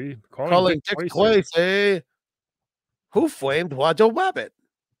Tracy. Calling Dick Tracy. Who flamed Waddle Rabbit?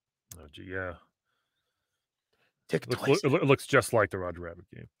 Oh, gee, yeah. Dick Tracy. It looks just like the Roger Rabbit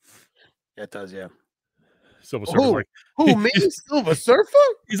game. Yeah, it does, yeah. Silver Surfer's like, who, me? Silver Surfer?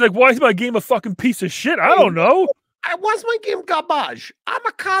 He's like, why is my game a fucking piece of shit? I don't know. Why's my game garbage? I'm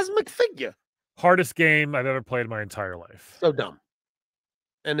a cosmic figure. Hardest game I've ever played in my entire life. So dumb.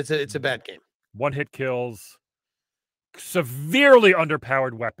 And it's a bad game. One-hit kills. Severely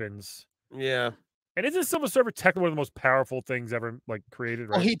underpowered weapons. Yeah. And isn't Silver Surfer technically one of the most powerful things ever created?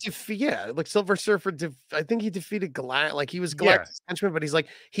 Right? Well, like Silver Surfer. I think he defeated Galactus. Like he was Galactus' henchman, but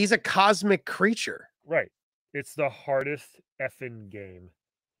he's a cosmic creature. Right. It's the hardest effing game.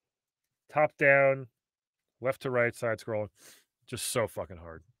 Top down, left to right, side scrolling, just so fucking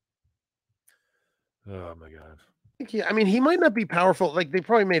hard. Oh my god. I mean, he might not be powerful. Like they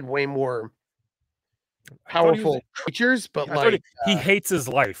probably made way more powerful creatures, but like he hates his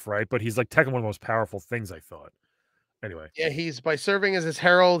life, right? But he's like technically one of the most powerful things, I thought. Anyway, yeah, he's by serving as his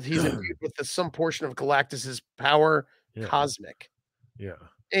herald, he's imbued with some portion of Galactus's power, cosmic. Yeah,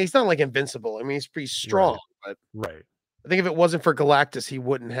 and he's not like invincible. I mean, he's pretty strong, but I think if it wasn't for Galactus, he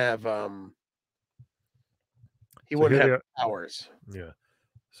wouldn't have powers. Yeah.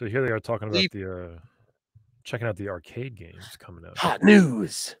 So here they are talking about checking out the arcade games coming out. Hot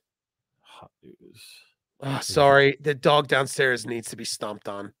news. Oh, Yeah. sorry. The dog downstairs needs to be stomped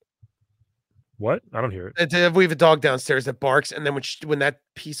on. What? I don't hear it. We have a dog downstairs that barks, and then when that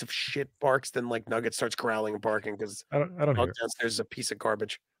piece of shit barks, then like Nugget starts growling and barking because I don't the dog hear downstairs is a piece of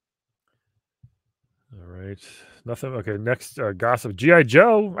garbage. All right. Nothing. Okay. Next, gossip. G.I.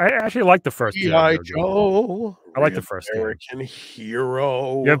 Joe. I actually like the first G.I. Joe. I like the first American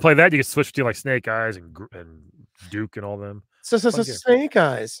hero. You haven't played that? You can switch to like Snake Eyes and Duke and all them. Snake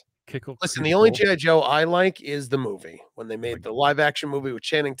Eyes. Listen, the only G.I. Joe I like is the movie. When they made the live action movie with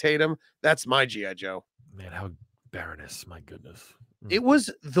Channing Tatum, that's my G.I. Joe. Man, how Baroness, my goodness. It was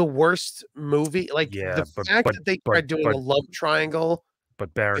the worst movie. Like the fact that they tried doing a love triangle.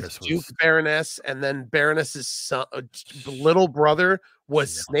 But Baroness was Duke, Baroness, and then Baroness's son, little brother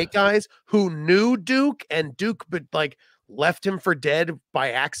was Snake Eyes, who knew Duke, and Duke but like left him for dead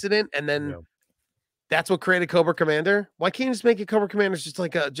by accident, and then that's what created Cobra Commander. Why can't you just make it Cobra Commander just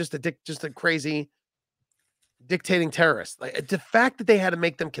like just a crazy dictating terrorist? Like the fact that they had to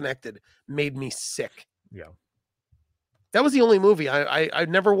make them connected made me sick. Yeah. That was the only movie. I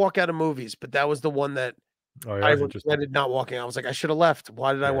never walk out of movies, but that was the one that Oh yeah, I interesting. regretted not walking. I was like, I should have left.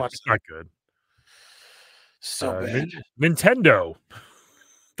 Why did I watch It's that? not good. So bad. Nintendo.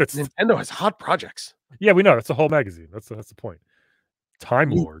 That's Nintendo has hot projects. yeah, we know that's the whole magazine. That's the point.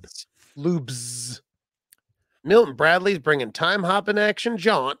 Time Lord. Lubes. Milton Bradley's bringing time hopping action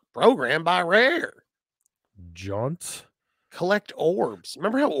jaunt programmed by Rare. Jaunt. Collect orbs.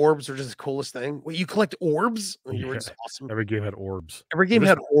 Remember how orbs were just the coolest thing? Well, you collect orbs. You were just awesome. Every game had orbs. Every game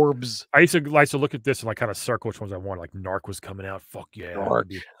had orbs. I used to like to look at this and like kind of circle which ones I wanted. Like Narc was coming out. Fuck yeah.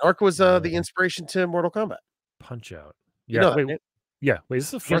 Narc was the inspiration to Mortal Kombat. Punch Out. Yeah. You know wait, that, right? Yeah. Wait,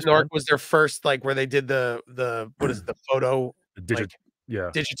 is this the first Narc was their first, like, where they did the what is it, the photo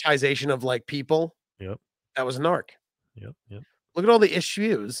digitization of like people. Yep. That was Narc. Yep. Look at all the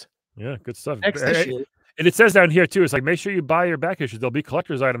issues. Yeah, good stuff. Next issue. And it says down here too, it's like make sure you buy your back issues. There'll be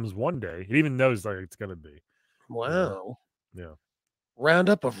collector's items one day. It even knows like it's gonna be. Wow. Yeah.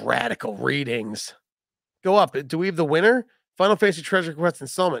 Roundup of radical readings. Go up. Do we have the winner? Final Fantasy Treasure Quest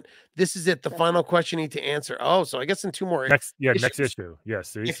installment. This is it. The final question you need to answer. Oh, so I guess in 2 more. Next issue.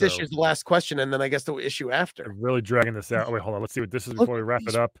 Yes. Yeah, next issue is the last question, and then I guess the issue after. I'm really dragging this out. Oh, wait, hold on. Let's see what this is before we wrap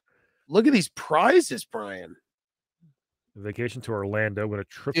it up. Look at these prizes, Brian. Vacation to Orlando with a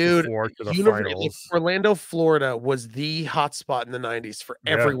trip to the finals. Orlando, Florida was the hotspot in the 90s for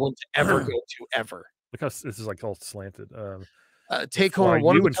everyone to ever go to ever. Look how this is like all slanted. Take home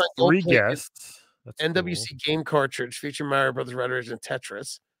one of the 3 guests. That's NWC cool. Game cartridge featuring Mario Brothers, Red Ridge, and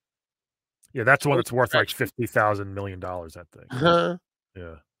Tetris. Yeah, that's one that's worth like $50,000 million. That thing.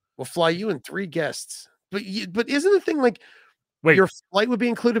 Yeah. We'll fly you and 3 guests. But isn't the thing like, wait, your flight would be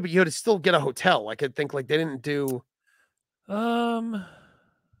included, but you had to still get a hotel? Like I think like they didn't do.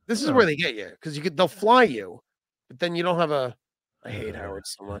 This is where they get you because they'll fly you, but then you don't have a. I hate Howard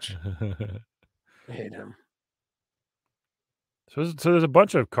so much. I hate him. So there's a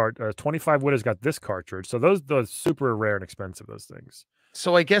bunch of 25 Widows got this cartridge. So those super rare and expensive, those things.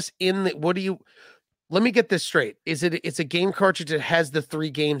 So I guess let me get this straight. It's a game cartridge that has the 3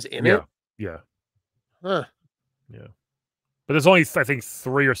 games in it? Yeah. Huh. Yeah. But there's only, I think,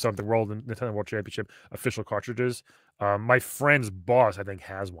 3 or something Nintendo World Championship official cartridges. My friend's boss, I think,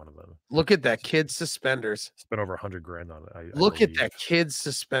 has one of them. Look at that kid's suspenders. Spent over $100,000 on it. Look at that kid's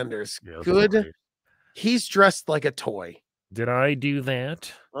suspenders. Yeah, good. Great. He's dressed like a toy. Did I do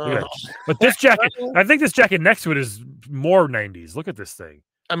that? But this jacket, I think this jacket next to it is more 90s. Look at this thing.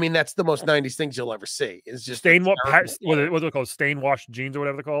 I mean, that's the most 90s things you'll ever see. It's just what's it called? Stain washed jeans or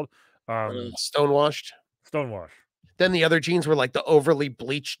whatever they're called. Stonewashed. Stonewash. Then the other jeans were like the overly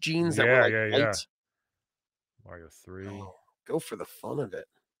bleached jeans that were like light. Mario 3. Oh, go for the fun of it.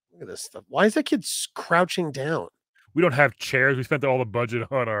 Look at this stuff. Why is that kid crouching down? We don't have chairs. We spent all the budget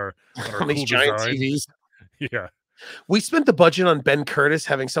on our these giant TVs. Yeah. We spent the budget on Ben Curtis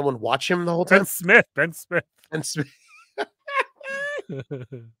having someone watch him the whole time. Ben Smith.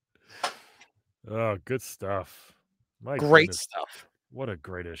 Oh, good stuff. Great stuff. What a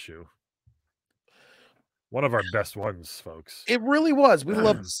great issue. One of our best ones, folks. It really was. We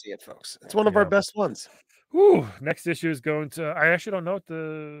love to see it, folks. It's one of our best ones. Whew. Next issue is going to. I actually don't know what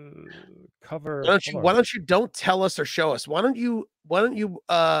the cover. Why don't you don't tell us or show us? Why don't you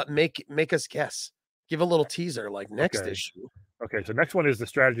make us guess? Give a little teaser, like next issue. Okay, so next one is the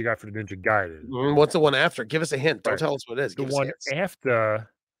strategy guide for the Ninja Gaiden. What's the one after? Give us a hint. Don't tell us what it is. The one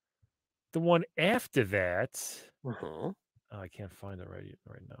after that. Oh, I can't find it right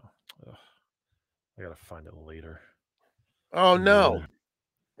now. Ugh. I gotta find it later. Oh no!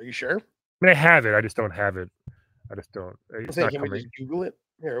 Are you sure? I mean, I have it. I just don't have it. It's not coming. Can we just Google it?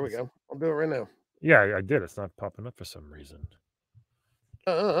 Here we go. I'll do it right now. Yeah, I did. It's not popping up for some reason.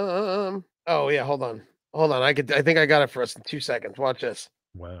 Oh yeah. Hold on. I think I got it for us in 2 seconds. Watch this.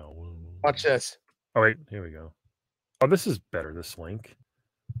 Wow. Watch this. Oh wait, here we go. Oh, this is better. This link.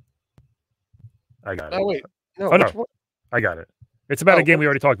 I got it. Oh wait. No. I got it. It's about a game we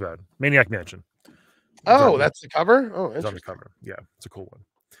already talked about. Maniac Mansion. Oh, that's the cover? Oh, it's on the cover. Yeah, it's a cool one.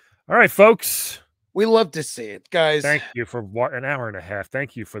 All right, folks. We love to see it, guys. Thank you for an hour and a half.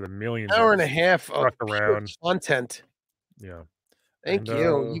 Thank you for the millions. Hour and a half of content. Yeah. Thank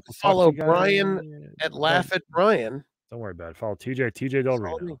you. You can follow Brian at Laugh at Brian. Don't worry about it. Follow TJ Del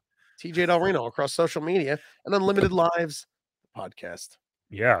Reno. TJ Del Reno across social media and Unlimited Lives podcast.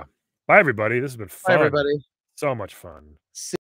 Yeah. Bye, everybody. This has been fun. Bye, everybody. So much fun.